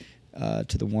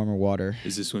to the warmer water.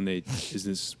 Is this when they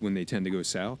tend to go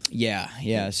south?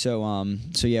 Yeah. So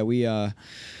yeah, we I've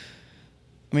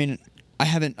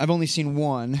only seen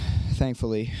one,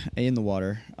 thankfully, in the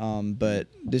water. But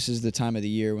this is the time of the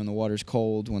year when the water's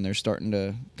cold, when they're starting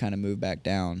to kind of move back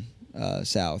down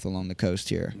south along the coast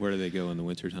here. Where do they go in the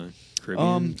wintertime?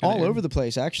 Caribbean? All over the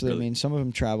place, actually. Really? Some of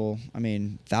them travel,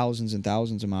 thousands and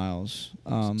thousands of miles.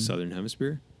 Southern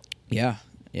Hemisphere? Yeah.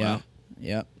 Wow.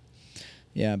 Yep.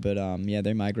 Yeah, but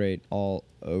they migrate all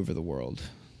over the world.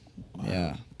 Wow.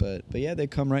 Yeah, but yeah, they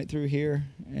come right through here,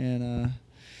 and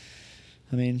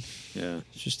it's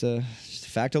just a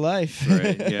fact of life.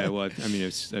 Right. Yeah. Well,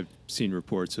 I've seen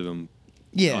reports of them.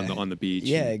 Yeah. On the beach.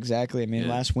 Yeah, exactly.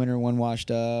 Last winter one washed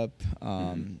up.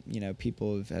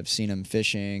 People have seen them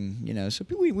fishing. So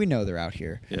we know they're out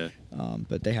here. Yeah.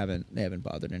 But they haven't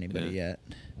bothered anybody yet.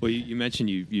 Well, you mentioned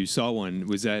you saw one.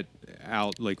 Was that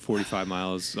out like 45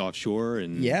 miles offshore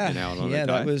and out on a dive?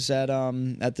 That was at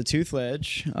the Tooth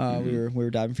Ledge. We were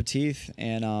diving for teeth,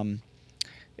 and I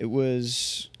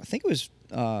think it was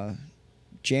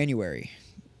January.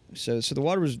 So the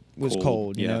water was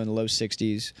cold, in the low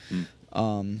 60s,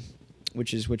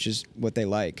 which is what they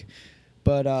like.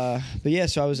 But yeah,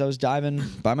 so I was diving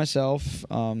by myself,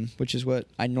 which is what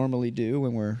I normally do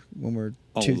when we're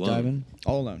All tooth alone? diving.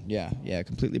 All alone. Yeah,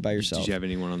 completely by yourself. Did you have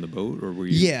anyone on the boat, or were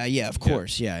you? Yeah, of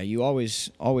course. Yeah, you always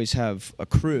have a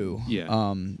crew. Yeah.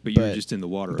 But you were just in the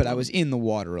water. But I alone. was in the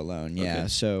water alone. Yeah. Okay.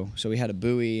 So we had a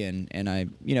buoy, and I,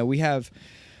 we have,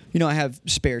 I have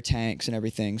spare tanks and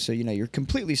everything. So you're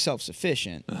completely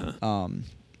self-sufficient.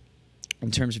 In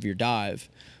terms of your dive,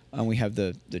 we have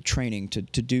the training to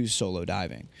do solo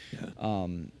diving. Yeah.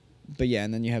 But yeah,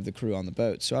 and then you have the crew on the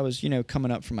boat. So I was,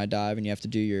 coming up from my dive, and you have to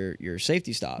do your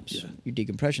safety stops, Yeah. your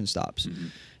decompression stops. Mm-hmm.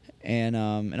 And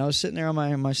I was sitting there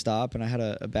on my stop, and I had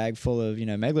a bag full of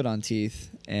megalodon teeth,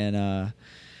 and I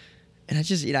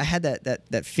just I had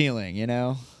that feeling,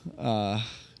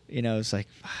 it's like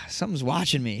something's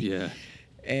watching me. Yeah.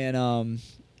 And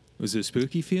Was it a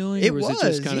spooky feeling? it or was was it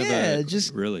just kind of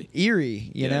just really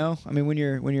eerie, you Yeah. know. I mean, when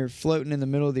you're floating in the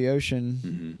middle of the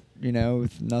ocean, Mm-hmm.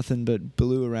 with nothing but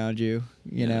blue around you,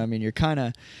 you know. Yeah. I mean, you're kind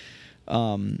of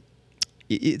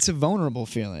it's a vulnerable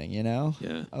feeling, Yeah.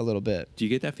 a little bit. Do you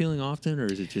get that feeling often, or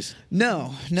is it just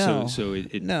No. So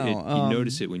No, you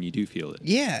notice it when you do feel it.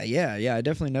 Yeah, I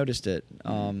definitely noticed it.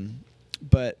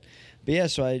 But yeah,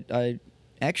 so I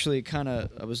actually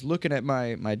I was looking at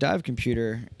my dive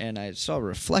computer, and I saw a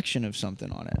reflection of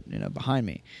something on it, behind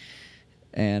me,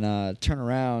 and turn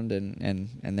around,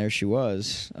 and there she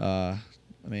was.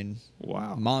 I mean,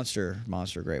 Wow. monster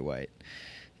great white.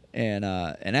 And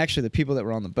actually, the people that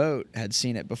were on the boat had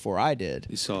seen it before I did.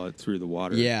 You saw it through the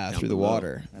water. Yeah, down through the below.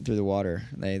 water. Through the water.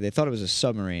 They thought it was a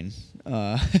submarine.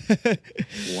 Wow.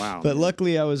 But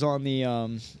luckily, I was on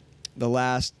the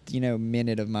last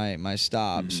minute of my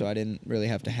stop, Mhm. so I didn't really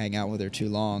have to hang out with her too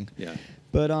long. Yeah.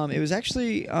 But it was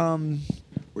actually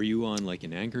Were you on like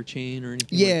an anchor chain or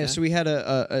anything? yeah. Like that? So we had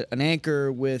an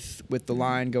anchor with the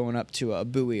line going up to a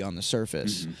buoy on the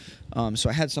surface. So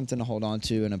I had something to hold on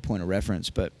to and a point of reference.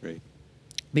 But Right.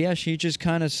 yeah, she just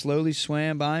kind of slowly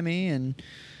swam by me and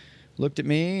looked at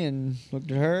me and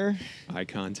looked at her. Eye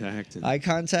contact. And Eye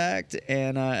contact,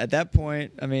 and at that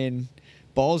point, I mean,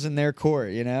 ball's in their court.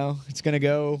 It's gonna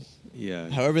go yeah.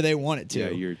 however they want it to. Yeah,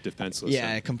 you're defenseless.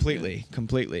 Yeah, completely.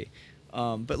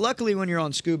 But luckily, when you're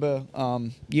on scuba,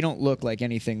 you don't look like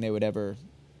anything they would ever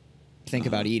think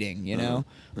about eating.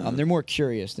 They're more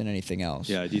curious than anything else.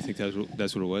 Yeah. Do you think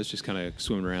that's what it was? Just kind of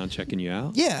swimming around, checking you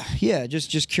out. Yeah,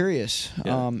 just curious.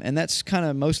 Yeah. And that's kind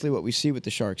of mostly what we see with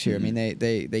the sharks here. Mhm. I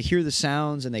mean, they hear the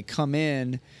sounds and they come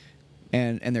in,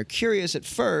 and they're curious at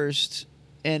first,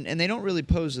 and they don't really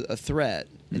pose a threat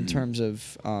in Mhm. terms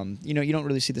of you don't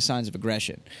really see the signs of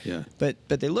aggression. Yeah. But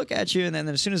they look at you, and then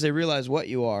as soon as they realize what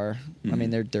you are, I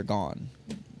mean, Mhm. they're gone.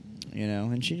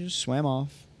 And she just swam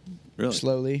off Really.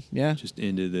 slowly. Yeah, Just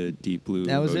into the deep blue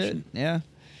that was ocean. it. Yeah.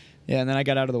 And then I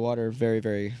got out of the water very,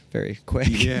 very, very quick.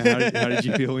 Yeah. How did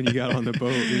you feel when you got on the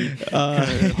boat?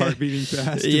 Kind of heart beating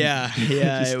fast. and Yeah.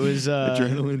 just It was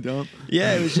adrenaline dump.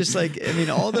 Yeah, it was just like, I mean,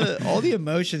 all the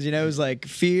emotions. It was like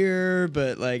fear,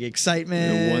 but like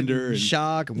excitement, And wonder, and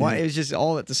shock. And yeah. It was just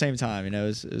all at the same time. It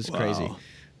was crazy.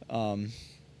 Wow.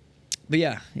 But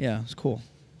yeah, it was cool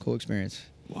experience.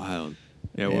 Wild.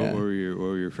 Yeah. Yeah. What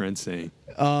were your friends saying?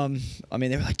 I mean,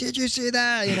 they were like, "Did you see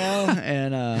that?"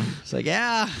 And it's like,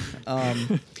 "Yeah."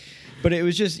 But it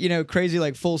was just crazy,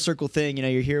 like full circle thing.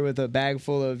 You're here with a bag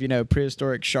full of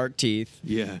prehistoric shark teeth,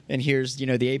 Yeah. and here's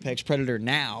the apex predator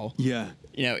now, Yeah.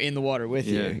 in the water with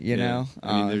Yeah. you. yeah.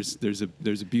 I mean, there's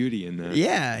a beauty in that.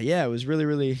 Yeah, it was really,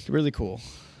 really, really cool,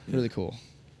 really cool.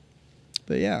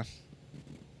 But yeah,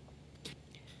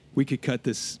 We could cut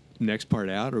this next part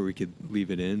out, or we could leave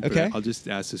it in. But Okay. I'll just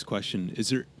ask this question: Is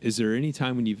there any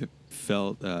time when you've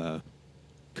felt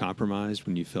compromised,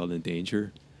 when you felt in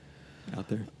danger out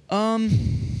there?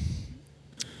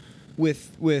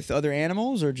 with other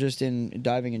animals or just in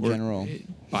diving in Or general?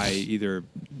 by either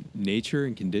nature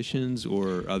and conditions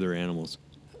or other animals?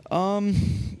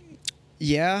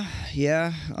 Yeah.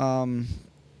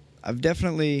 I've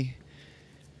definitely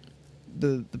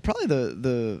probably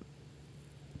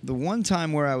the one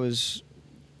time where I was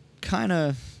kind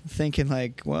of thinking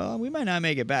like, well, we might not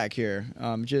make it back here.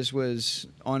 Just was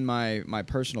on my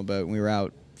personal boat, and we were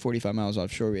out 45 miles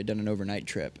offshore. We had done an overnight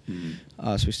trip,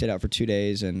 so we stayed out for 2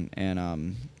 days, and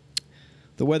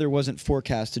the weather wasn't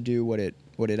forecast to do what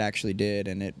it actually did,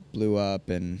 and it blew up.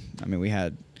 And I mean, we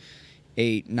had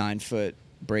 8-9 foot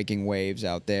breaking waves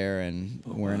out there, and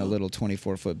we're in a little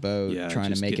 24-foot boat trying to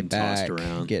just make getting it back, tossed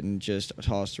around. getting just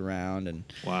tossed around, and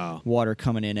Wow. water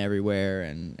coming in everywhere,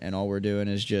 and all we're doing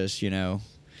is just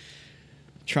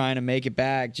trying to make it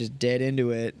back, just dead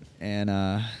into it. And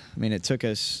I mean, it took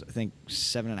us, I think,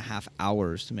 7.5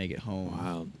 hours to make it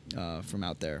home. Wow. From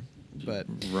out there. but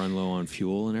run low on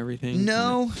fuel and everything?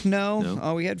 No.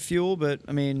 No? We had fuel, but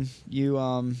I mean,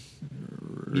 you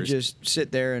just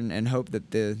sit there and hope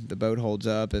that the boat holds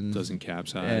up and doesn't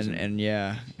capsize. But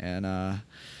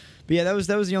yeah, that was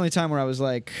the only time where I was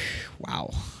like, wow,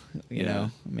 you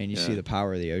know. I mean, you Yeah. see the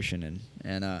power of the ocean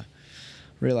and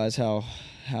realize how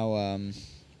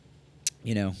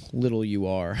little you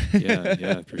are.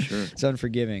 Yeah, for sure. It's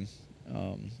unforgiving.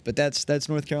 But that's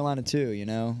North Carolina too, you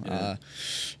know. Yeah.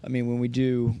 I mean, when we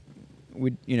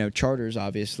charters,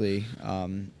 obviously,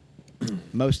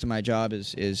 most of my job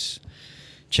is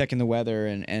checking the weather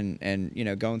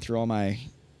and going through all my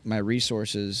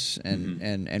resources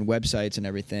and websites and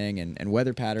everything and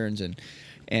weather patterns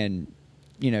and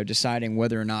deciding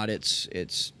whether or not it's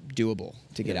doable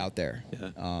to get out there.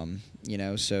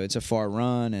 Yeah. So it's a far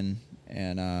run and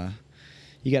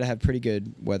you got to have pretty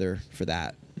good weather for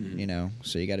that.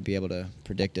 So you got to be able to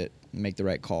predict it and make the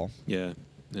right call. Yeah.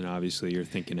 And obviously you're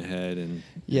thinking ahead and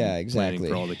exactly, planning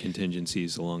for all the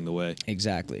contingencies along the way.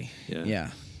 Exactly. Yeah.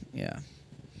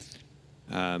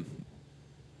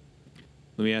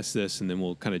 Let me ask this, and then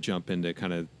we'll kind of jump into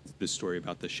kind of the story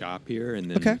about the shop here,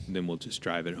 and then then we'll just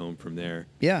drive it home from there.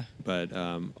 Yeah. But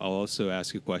I'll also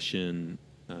ask a question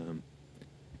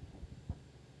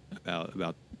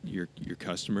about your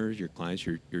customers, your clients,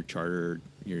 your charter,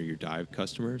 your dive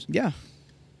customers. Yeah.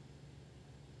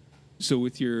 So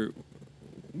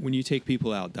when you take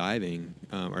people out diving,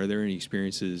 are there any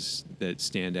experiences that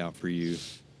stand out for you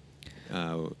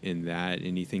in that?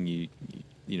 Anything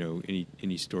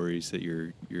any stories that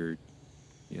your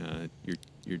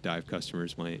dive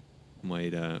customers might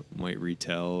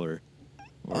retell or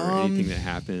anything that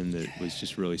happened that was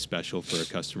just really special for a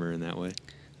customer in that way?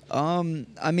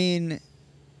 I mean,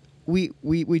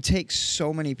 we take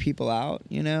so many people out,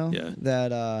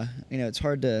 that it's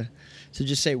hard to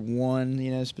just say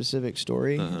one specific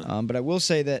story. But I will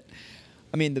say that,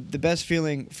 I mean, the best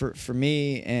feeling for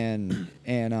me and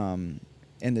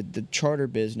the charter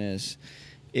business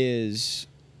is,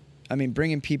 I mean,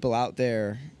 bringing people out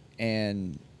there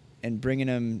and bringing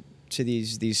them to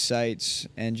these sites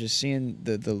and just seeing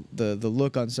the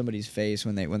look on somebody's face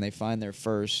when they find their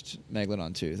first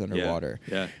megalodon tooth underwater.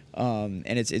 Yeah. And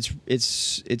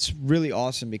it's really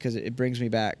awesome because it brings me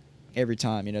back every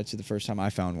time, to the first time I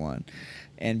found one.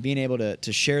 And being able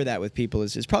to share that with people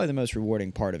is probably the most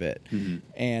rewarding part of it. Mm-hmm.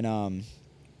 And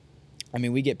I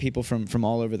mean, we get people from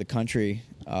all over the country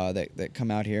that come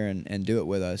out here and do it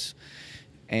with us,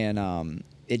 and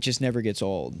it just never gets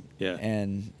old. Yeah.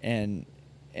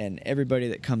 And everybody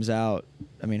that comes out,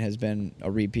 I mean, has been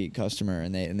a repeat customer,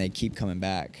 and they keep coming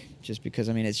back just because,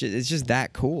 I mean, it's just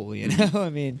that cool, I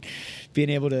mean, being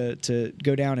able to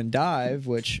go down and dive,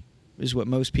 which is what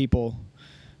most people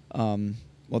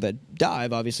that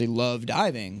dive obviously love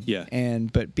diving. Yeah.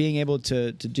 But being able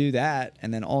to do that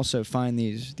and then also find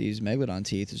these megalodon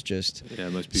teeth is just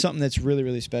something that's really,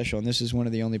 really special. And this is one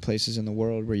of the only places in the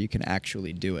world where you can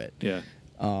actually do it. Yeah.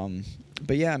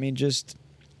 But yeah, I mean, just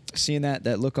seeing that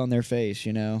look on their face,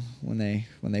 when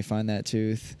they find that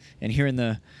tooth, and hearing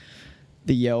the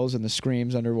yells and the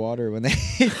screams underwater when they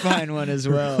find one as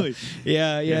well. Really?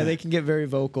 Yeah, they can get very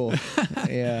vocal.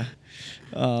 Yeah.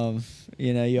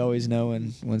 You always know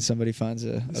when somebody finds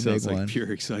a big one. Sounds like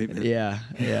pure excitement. Yeah.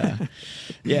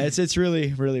 It's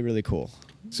really, really, really cool.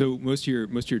 So most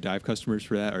of your dive customers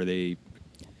for that, are they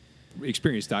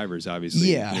experienced divers?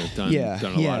 Obviously, done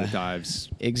a lot of dives.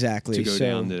 Exactly. To go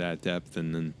down to that depth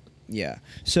and then. Yeah.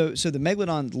 So the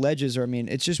megalodon ledges are, I mean,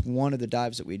 it's just one of the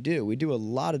dives that we do. We do a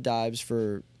lot of dives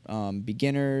for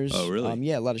beginners. Oh,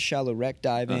 really? A lot of shallow wreck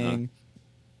diving.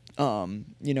 A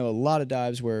lot of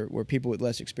dives where people with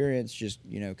less experience just,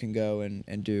 can go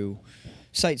and do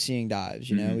sightseeing dives.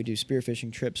 Mm-hmm. We do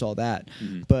spearfishing trips, all that.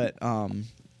 Mm-hmm.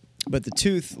 But the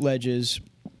tooth ledges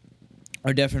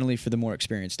are definitely for the more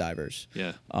experienced divers.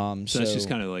 Yeah. So that's just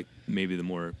kind of like maybe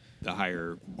the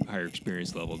higher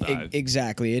experience level dive.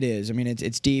 Exactly, it is. I mean,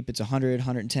 it's deep. It's 100,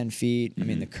 110 feet. Mm-hmm. I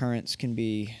mean, the currents can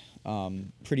be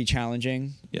pretty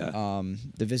challenging. Yeah.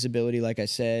 The visibility, like I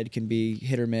said, can be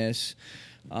hit or miss.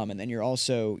 And then you're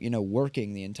also,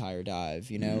 working the entire dive,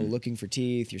 Mm-hmm. looking for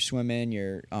teeth, you're swimming,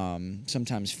 you're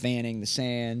sometimes fanning the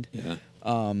sand. Yeah.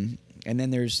 And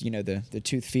then there's, the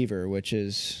tooth fever, which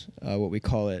is what we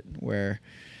call it, where,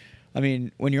 I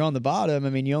mean, when you're on the bottom, I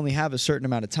mean, you only have a certain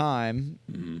amount of time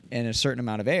Mm-hmm. and a certain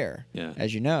amount of air,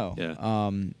 as you know.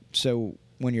 Yeah. So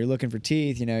when you're looking for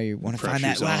teeth, you want to find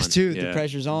that Pressure's last on. tooth, Yeah. the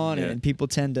pressure's on, Yeah. and people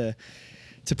tend to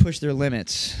push their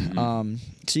limits. Mm-hmm.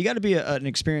 So you got to be an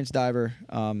experienced diver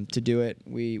to do it.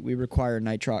 We require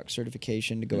nitrox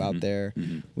certification to go Mm-hmm. out there.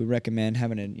 Mm-hmm. We recommend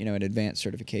having an advanced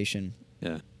certification.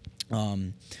 Yeah.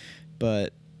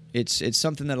 but it's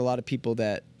something that a lot of people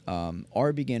that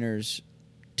are beginners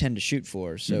tend to shoot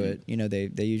for. So it, you know,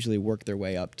 they usually work their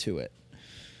way up to it.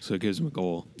 So it gives them a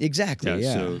goal. Exactly.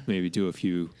 Yeah. So maybe do a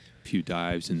few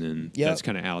dives, and then that's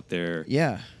kind of out there.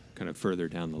 Yeah. Kind of further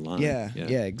down the line. Yeah,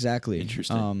 exactly.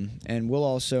 Interesting. And we'll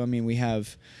also, I mean, we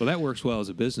have... Well, that works well as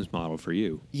a business model for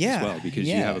you as well, because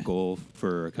you have a goal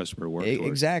for a customer to work towards.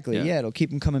 Exactly, yeah. It'll keep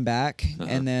them coming back.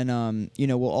 And then, you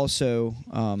know, we'll also,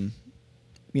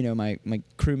 you know, my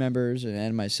crew members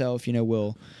and myself, you know,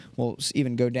 we'll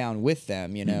even go down with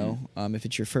them, you know. If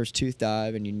it's your first tooth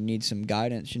dive and you need some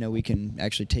guidance, you know, we can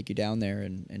actually take you down there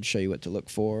and show you what to look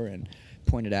for and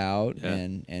point it out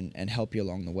and help you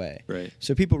along the way. Right.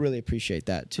 So people really appreciate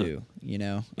that too, you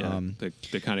know. Yeah.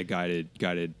 The kind of guided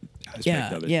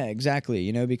aspect of it. Yeah, exactly.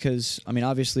 You know, because I mean,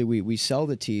 obviously we sell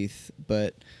the teeth,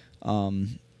 but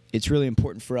it's really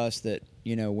important for us that,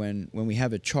 you know, when we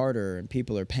have a charter and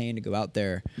people are paying to go out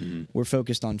there, we're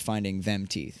focused on finding them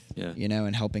teeth, you know,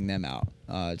 and helping them out.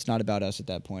 It's not about us at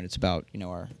that point. It's about, you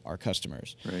know, our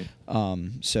customers. Right.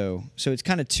 So it's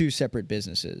kind of two separate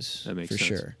businesses. That makes for sense.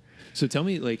 Sure. So tell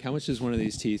me, like, how much does one of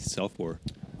these teeth sell for?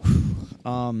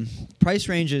 Price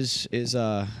range is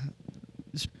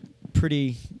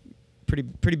pretty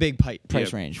big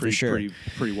price range for sure.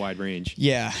 Pretty wide range.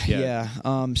 Yeah.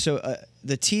 So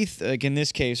the teeth, like in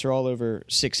this case, are all over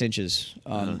 6 inches.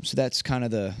 So that's kind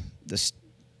of the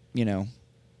you know,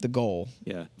 the goal.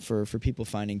 Yeah. For people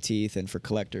finding teeth and for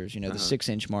collectors, you know, the 6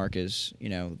 inch mark is, you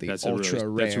know, the ultra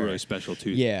rare. That's a really special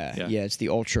tooth. Yeah, it's the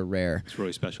ultra rare. It's a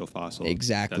really special fossil.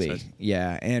 Exactly.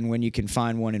 Yeah, and when you can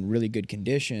find one in really good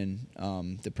condition,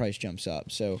 the price jumps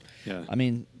up. So, I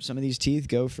mean, some of these teeth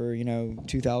go for, you know,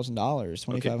 $2,000,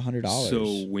 $2,500.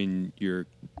 So when your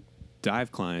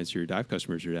dive clients, your dive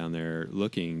customers are down there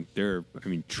looking, they're, I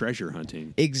mean, treasure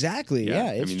hunting. Exactly.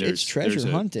 Yeah, it's treasure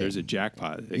hunting. There's a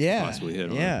jackpot they could possibly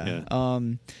hit on. Yeah. I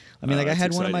mean, like I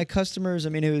had one of my customers. I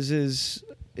mean, it was his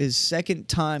second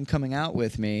time coming out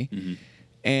with me,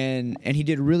 and he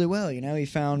did really well. You know, he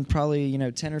found probably, you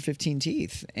know, 10 or 15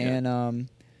 teeth, and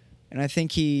I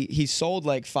think he sold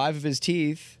like 5 of his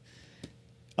teeth.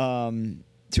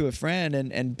 To a friend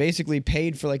and basically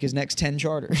paid for like his next 10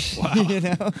 charters. Wow. You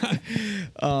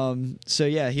know? So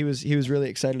yeah, he was really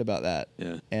excited about that.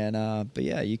 Yeah. And but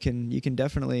yeah, you can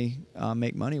definitely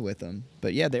make money with them.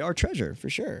 But yeah, they are treasure for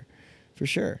sure.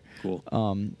 Cool.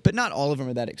 But not all of them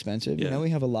are that expensive. Yeah. You know, we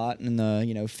have a lot in the,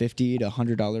 you know, $50 to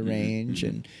 $100 range,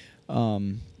 and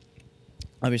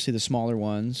obviously the smaller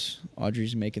ones,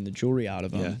 Audrey's making the jewelry out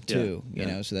of them too. You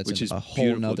know, so that's a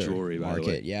whole nother jewelry,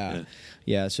 market. Yeah.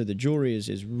 So the jewelry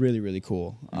is really, really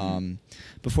cool.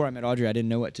 Before I met Audrey, I didn't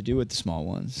know what to do with the small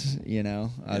ones. You know,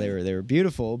 they were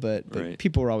beautiful, but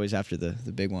people were always after the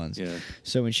big ones. Yeah.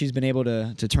 So when she's been able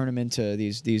to turn them into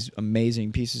these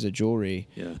amazing pieces of jewelry,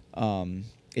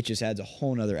 it just adds a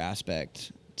whole nother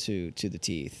aspect to the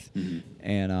teeth,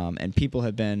 and people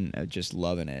have been just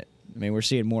loving it. I mean, we're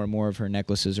seeing more and more of her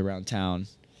necklaces around town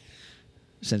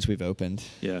since we've opened.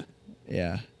 Yeah.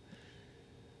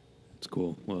 It's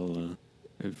cool. Well,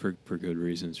 for good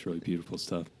reasons, really beautiful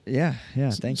stuff. Yeah.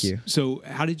 Thank you. So,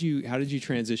 how did you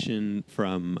transition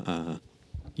from,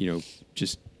 you know,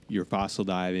 just your fossil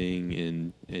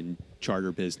diving and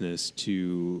charter business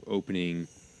to opening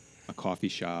a coffee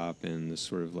shop and this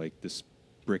sort of like this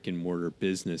brick and mortar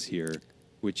business here,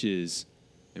 which is,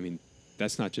 I mean,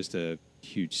 that's not just a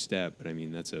huge step, but I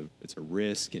mean it's a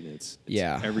risk, and it's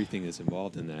everything that's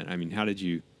involved in that. I mean, how did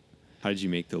you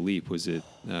make the leap? Was it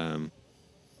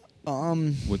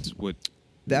what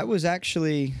that was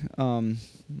actually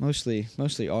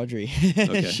mostly Audrey.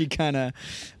 Okay. She kind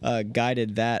of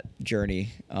guided that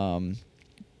journey.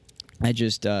 I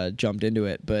just jumped into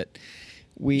it, but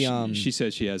she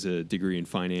says she has a degree in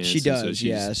finance. She does,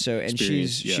 so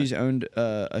she's owned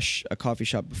a coffee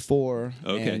shop before.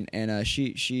 Okay. And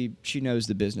she knows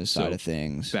the business side of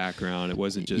things. Background. It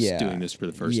wasn't just doing this for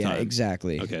the first time. Yeah,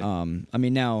 exactly. Okay. I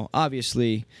mean, now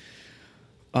obviously,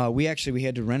 we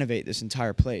had to renovate this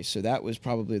entire place, so that was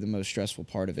probably the most stressful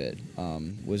part of it.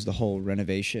 Was the whole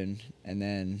renovation, and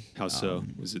then how so?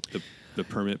 Was it the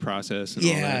permit process? And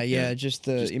all that? Just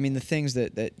the things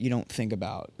that you don't think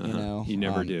about. You know, you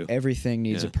never do. Everything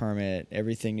needs a permit.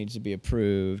 Everything needs to be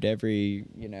approved.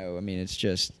 It's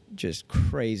just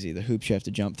crazy the hoops you have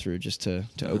to jump through just to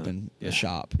open a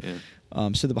shop. Yeah.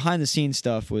 So the behind the scenes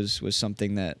stuff was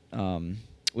something that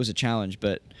was a challenge,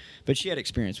 but she had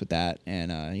experience with that,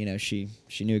 and she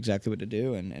knew exactly what to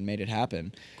do and made it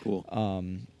happen. Cool.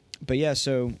 But yeah,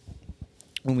 so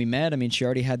when we met, I mean, she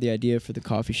already had the idea for the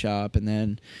coffee shop, and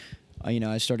then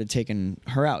I started taking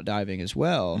her out diving as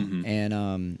well,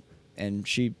 and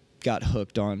she got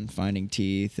hooked on finding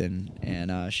teeth,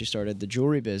 and she started the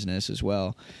jewelry business as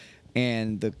well.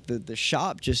 And the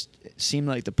shop just seemed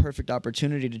like the perfect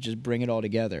opportunity to just bring it all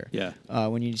together. Yeah.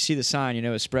 When you see the sign,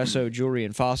 espresso, jewelry,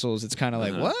 and fossils, it's kind of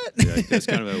like, what? Yeah, that's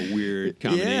kind of a weird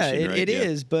combination, yeah, right? It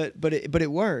is, but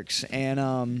it works,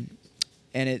 and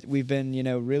we've been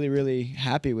really really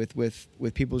happy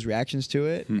with people's reactions to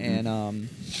it, and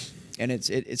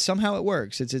it's somehow it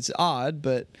works. It's odd,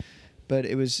 but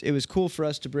it was cool for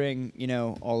us to bring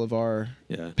all of our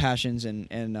passions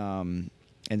and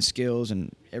skills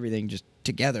and everything just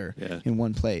together in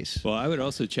one place. Well, I would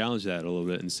also challenge that a little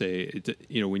bit and say,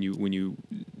 when you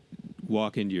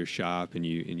walk into your shop and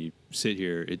you sit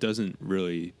here, it doesn't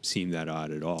really seem that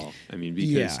odd at all. I mean,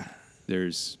 because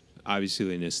there's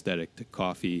obviously an aesthetic to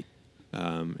coffee,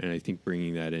 and I think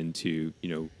bringing that into,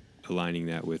 aligning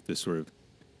that with the sort of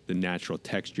the natural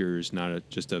textures, not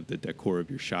just of the decor of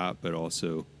your shop, but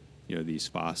also these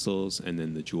fossils and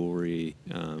then the jewelry,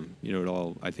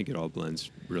 I think it all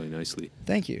blends really nicely.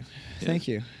 Thank you.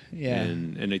 Yeah.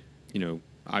 And it,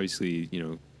 obviously,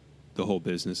 the whole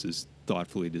business is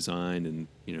thoughtfully designed and,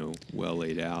 well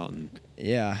laid out. And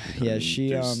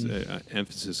there's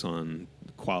emphasis on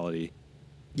quality.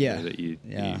 That you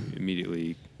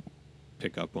immediately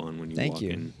pick up on when you walk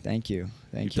in. Thank you.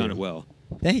 You've done it well.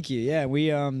 Thank you. Yeah, we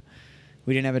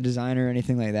didn't have a designer or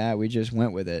anything like that. We just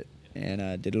went with it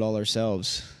and did it all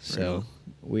ourselves. So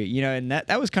we, and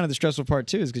that was kind of the stressful part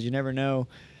too, is because you never know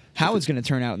how it's going to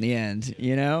turn out in the end,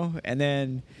 and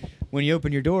then when you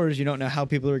open your doors, you don't know how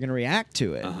people are going to react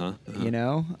to it. Well,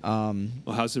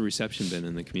 how's the reception been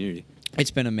in the community?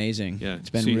 It's been amazing. Yeah, it's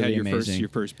been so you really had amazing. your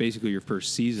first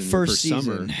season, first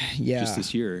summer, yeah, just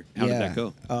this year. How did that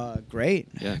go? Great.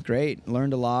 Yeah, great.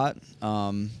 Learned a lot.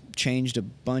 Changed a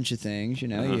bunch of things.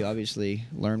 You obviously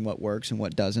learn what works and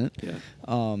what doesn't. Yeah.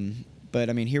 But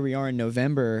I mean, here we are in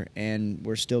November, and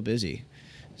we're still busy.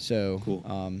 So cool.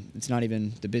 It's not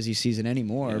even the busy season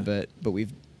anymore. Yeah. But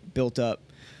we've built up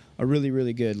a really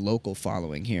really good local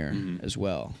following here as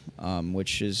well,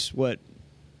 which is what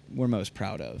we're most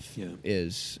proud of.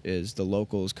 Is the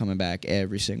locals coming back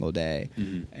every single day,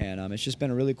 and it's just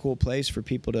been a really cool place for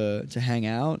people to hang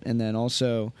out, and then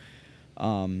also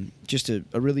just a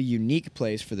really unique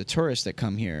place for the tourists that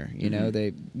come here.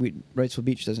 Wrightsville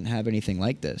Beach doesn't have anything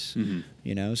like this.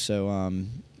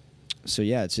 So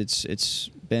yeah, it's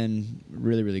been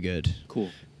really really good. Cool.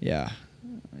 Yeah,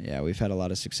 we've had a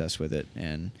lot of success with it,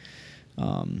 and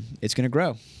it's going to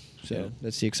grow. So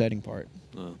that's the exciting part.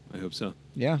 I hope so.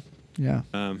 Yeah.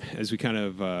 As we kind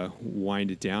of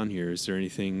wind it down here, is there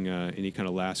anything, any kind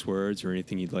of last words or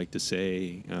anything you'd like to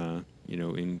say,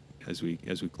 as we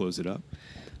close it up?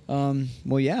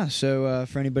 Well, yeah. So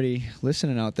for anybody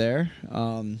listening out there,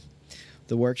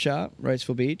 the workshop,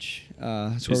 Wrightsville Beach,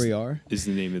 that's where we are. Is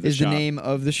the name of the shop? Is the name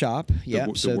of the shop.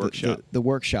 The workshop. The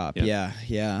workshop. Yeah.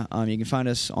 You can find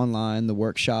us online,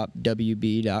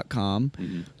 theworkshopwb.com.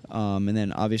 And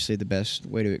then obviously the best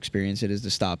way to experience it is to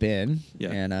stop in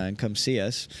and come see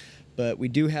us. But we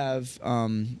do have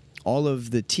all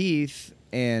of the teeth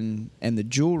and the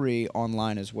jewelry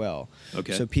online as well.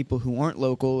 Okay. So people who aren't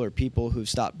local or people who've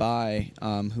stopped by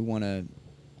who want to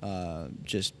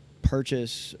just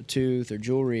purchase a tooth or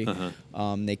jewelry,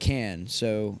 they can.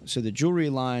 So the jewelry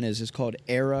line is called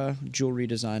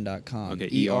ERAjewelrydesign.com. Okay,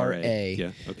 ERA.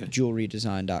 Yeah, okay.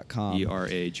 Jewelrydesign.com.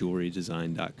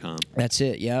 ERAjewelrydesign.com. That's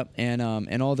it. Yep.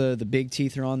 And all the big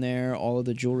teeth are on there. All of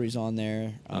the jewelry's on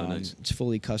there. Nice. It's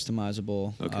fully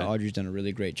customizable. Okay. Audrey's done a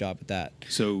really great job at that.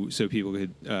 So people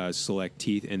could select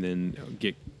teeth and then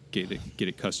get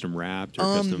it custom wrapped or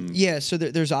custom. Yeah, so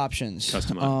there's options.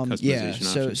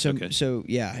 Customization options. So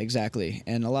yeah, exactly.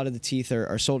 And a lot of the teeth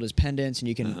are sold as pendants, and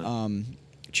you can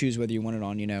choose whether you want it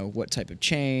on what type of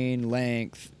chain,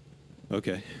 length,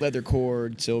 leather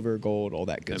cord, silver, gold, all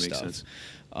that good stuff. That makes sense.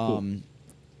 Cool.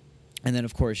 And then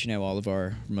of course all of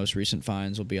our most recent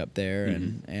finds will be up there,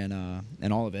 and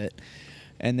all of it.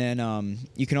 And then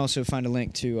you can also find a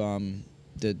link to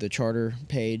the charter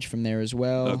page from there as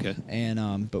well. Okay.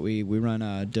 And but we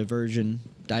run diversion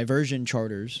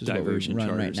charters is what we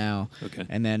run right now. Okay.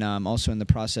 And then also in the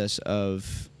process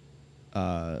of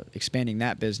expanding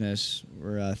that business,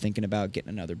 we're thinking about getting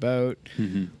another boat,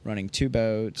 running 2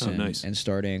 boats, and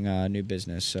starting a new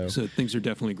business. So things are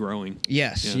definitely growing.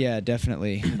 Yes, yeah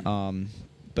definitely.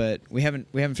 But we haven't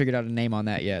figured out a name on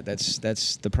that yet.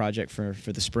 That's the project for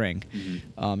the spring.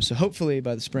 So hopefully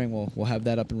by the spring we'll have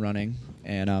that up and running,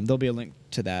 and there'll be a link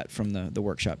to that from the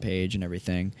workshop page and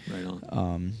everything. Right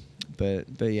on. But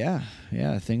yeah,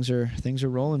 things are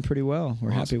rolling pretty well.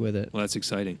 We're happy with it. Well, that's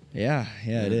exciting. Yeah,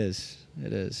 it is.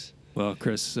 Well,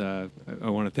 Chris, I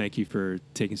want to thank you for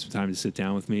taking some time to sit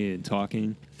down with me and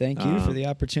talking. Thank you for the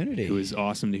opportunity. It was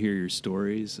awesome to hear your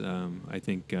stories. I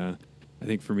think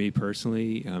for me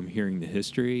personally, hearing the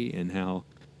history and how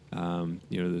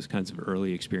those kinds of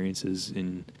early experiences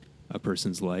in a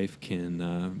person's life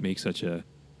can make such a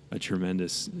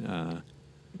tremendous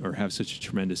or have such a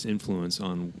tremendous influence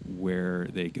on where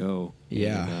they go.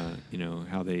 Yeah. And,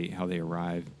 how they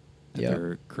arrive at Yep.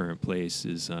 their current place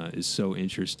is so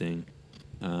interesting.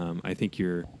 I think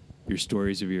your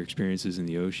stories of your experiences in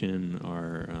the ocean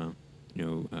are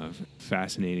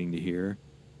fascinating to hear,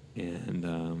 and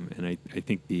I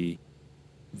think the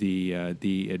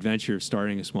adventure of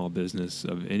starting a small business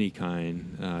of any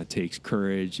kind takes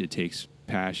courage, it takes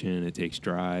passion, it takes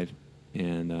drive,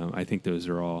 and I think those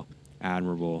are all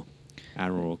admirable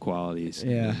qualities.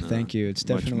 Yeah, and, thank you. It's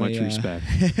definitely much respect.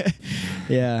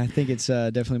 Yeah, I think it's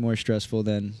definitely more stressful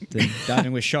than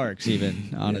diving with sharks,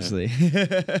 even honestly.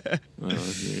 Well,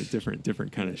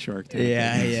 different kind of shark tank.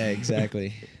 Yeah,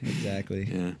 exactly.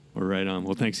 Yeah, well, right on.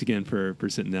 Well, thanks again for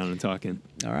sitting down and talking.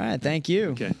 All right, thank you.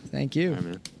 Okay. Thank you. All right,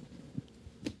 man.